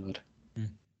 God.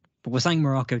 But we're saying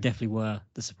Morocco definitely were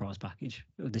the surprise package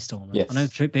of this tournament. Yes. I know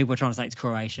people were trying to say it's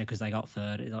Croatia because they got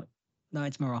third. It's like, no,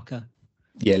 it's Morocco.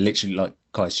 Yeah, literally, like,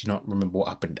 guys, do you not remember what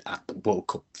happened at the World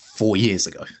Cup 4 years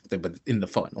ago? They were in the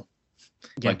final.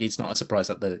 Yeah. Like, it's not a surprise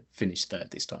that they finished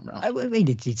third this time around. I mean,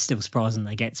 it's still surprising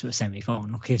they get to a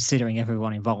semi-final, considering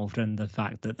everyone involved and the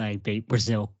fact that they beat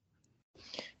Brazil.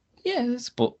 Yes,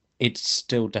 but it's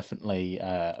still definitely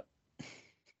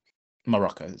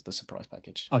Morocco is the surprise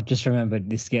package. I've just remembered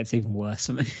this gets even worse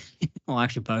for me. Well,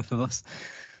 actually, both of us.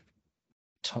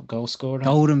 Top goal scorer.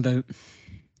 Golden Boot.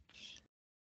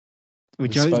 We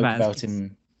joked about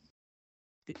him.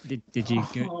 Did you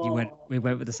go? We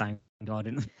went with the same guy,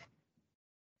 didn't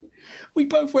we? We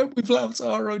both went with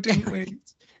Lautaro, didn't we?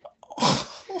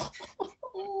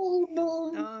 Oh no!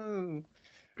 No.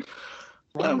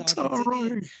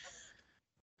 Lautaro.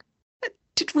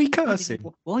 Did we curse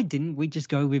him? Why didn't we just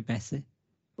go with Messi?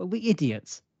 Well, we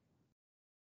idiots.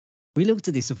 We looked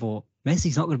at this and thought,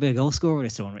 Messi's not going to be a goal scorer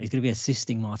this tournament. He's going to be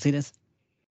assisting Martinez.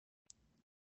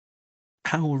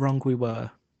 How wrong we were.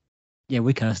 Yeah,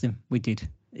 we cursed him. We did.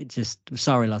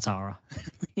 Sorry, Lautaro.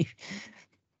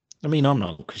 I mean, I'm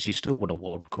not, because you still won a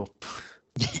World Cup.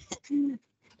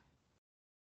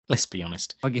 Let's be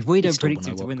honest. Like, if we don't predict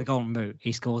him to win the Golden Boot,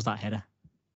 he scores that header.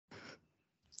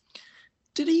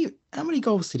 Did he? How many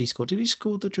goals did he score? Did he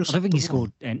score I don't think he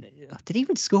scored. And did he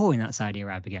even score in that Saudi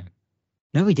Arabia game?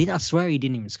 No, he did. I swear he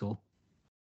didn't even score.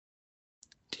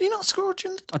 Did he not score?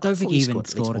 I don't think he even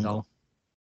scored a goal.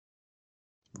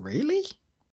 Really?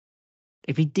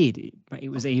 If he did, it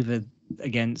was either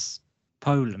against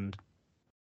Poland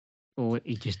or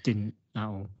he just didn't at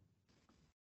all.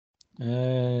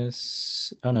 Oh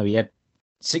no, he had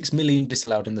 6 million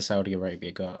disallowed in the Saudi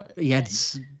Arabia game. He had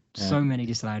so many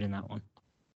disallowed in that one.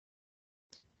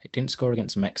 He didn't score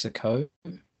against Mexico.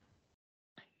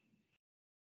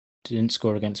 Didn't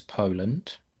score against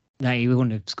Poland. No, he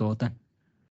wouldn't have scored then.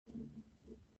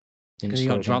 Because he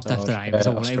got dropped after that. It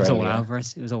was all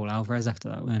Alvarez. It was all Alvarez after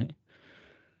that, wasn't it?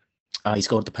 He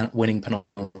scored the winning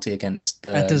penalty against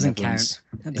that doesn't count.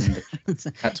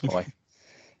 That's why.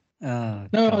 Oh,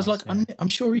 no, I was like, I'm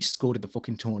sure he scored in the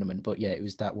fucking tournament, but yeah, it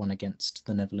was that one against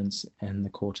the Netherlands in the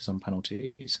quarters on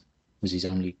penalties. Was his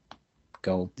only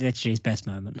goal. Literally his best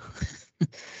moment.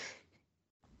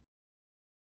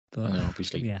 But and then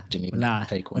obviously didn't even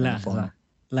take one.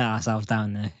 Let ourselves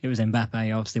down there. It was Mbappe.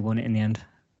 He obviously won it in the end.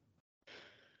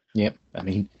 Yep. I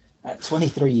mean, at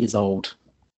 23 years old,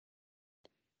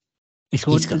 he's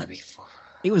going to be.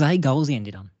 It was 8 goals he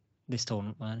ended on this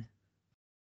tournament, wasn't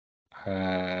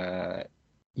it?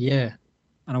 Yeah.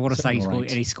 And I want to say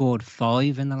he scored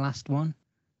 5 in the last one.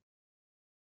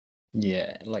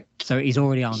 Yeah, like so he's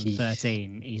already on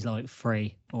 13. He's like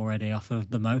 3 already off of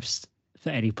the most for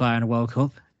any player in a World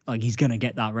Cup. like he's gonna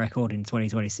get that record in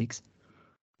 2026.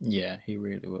 Yeah, he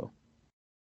really will.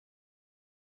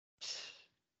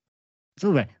 It's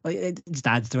all right. Like, it just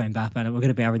adds to Mbappe, and we're going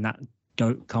to be having that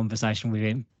GOAT conversation with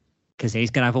him because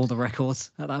he's going to have all the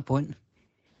records at that point.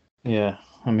 Yeah,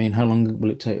 I mean, how long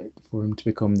will it take for him to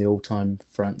become the all-time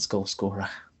France goal scorer?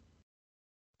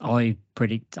 I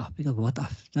predict. I think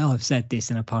I've said this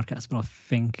in a podcast, but I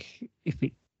think if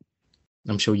it,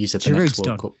 I'm sure you said the Giroud's next World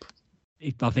done. Cup.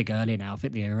 I think earlier now. I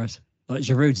think the Euros. Like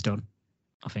Giroud's done.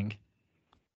 I think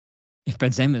if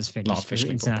Benzema's finished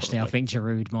officially, but internationally, I probably. think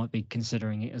Giroud might be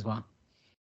considering it as well.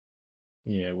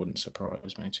 Yeah, it wouldn't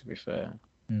surprise me, to be fair.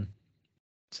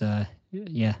 So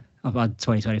yeah, I've had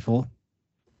 2024.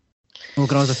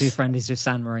 Organise a few friendlies with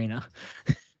San Marino,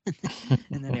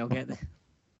 and then he'll get there.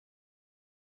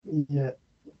 Yeah.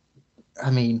 I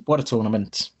mean, what a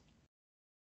tournament.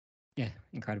 Yeah,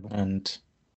 incredible. And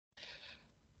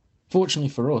fortunately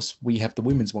for us, we have the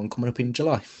women's one coming up in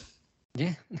July.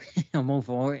 Yeah, I'm all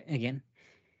for it again.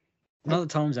 Not the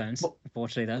time zones,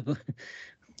 unfortunately, though. But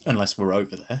Unless we're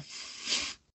over there.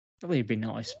 it'd be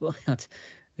nice, but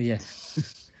yeah.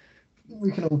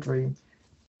 We can all dream.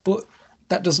 But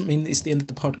that doesn't mean it's the end of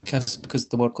the podcast because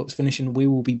the World Cup's finishing. We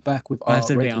will be back with I our have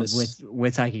to be regulars. honest,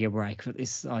 we're taking a break for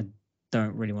this. I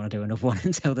don't really want to do another one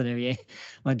until the new year.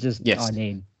 I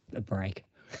need a break.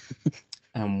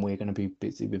 And we're going to be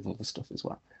busy with other stuff as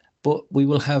well. But we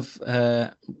will have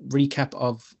a recap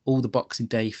of all the Boxing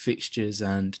Day fixtures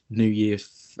and New Year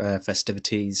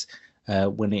festivities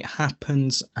when it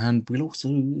happens. And we'll also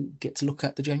get to look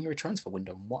at the January transfer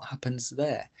window and what happens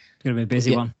there. It's going to be a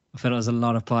busy one. I feel like there's a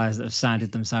lot of players that have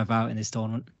sounded themselves out in this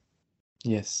tournament.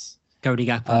 Yes. Cody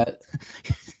Gakpo.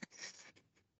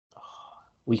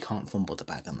 We can't fumble the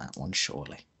bag on that one,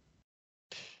 surely.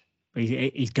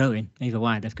 He's going. Either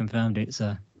way, they've confirmed it.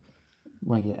 So,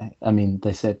 well, yeah. I mean,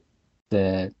 they said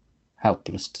they're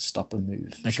helpless to stop a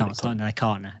move. They can't. They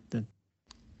can't.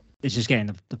 It's just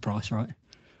getting the price right.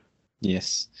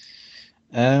 Yes.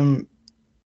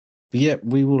 But yeah,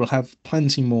 we will have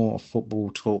plenty more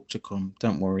football talk to come.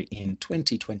 Don't worry, in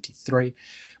 2023. Yeah.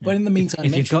 But in the meantime,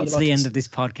 if you've got to the end of this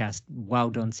podcast, well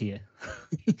done to you.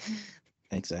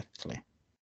 Exactly.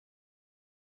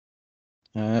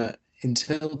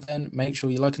 Until then, make sure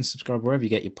you like and subscribe wherever you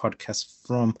get your podcasts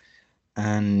from,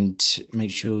 and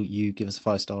make sure you give us a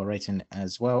 5-star rating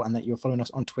as well, and that you're following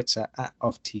us on Twitter at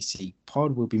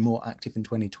OffTCPod. We'll be more active in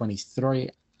 2023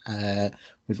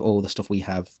 with all the stuff we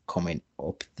have coming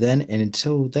up then. And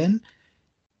until then,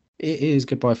 it is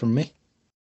goodbye from me.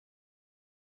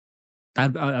 You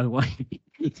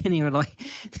didn't even like.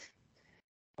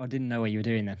 I didn't know what you were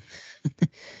doing then.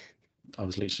 I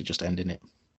was literally just ending it.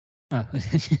 Oh.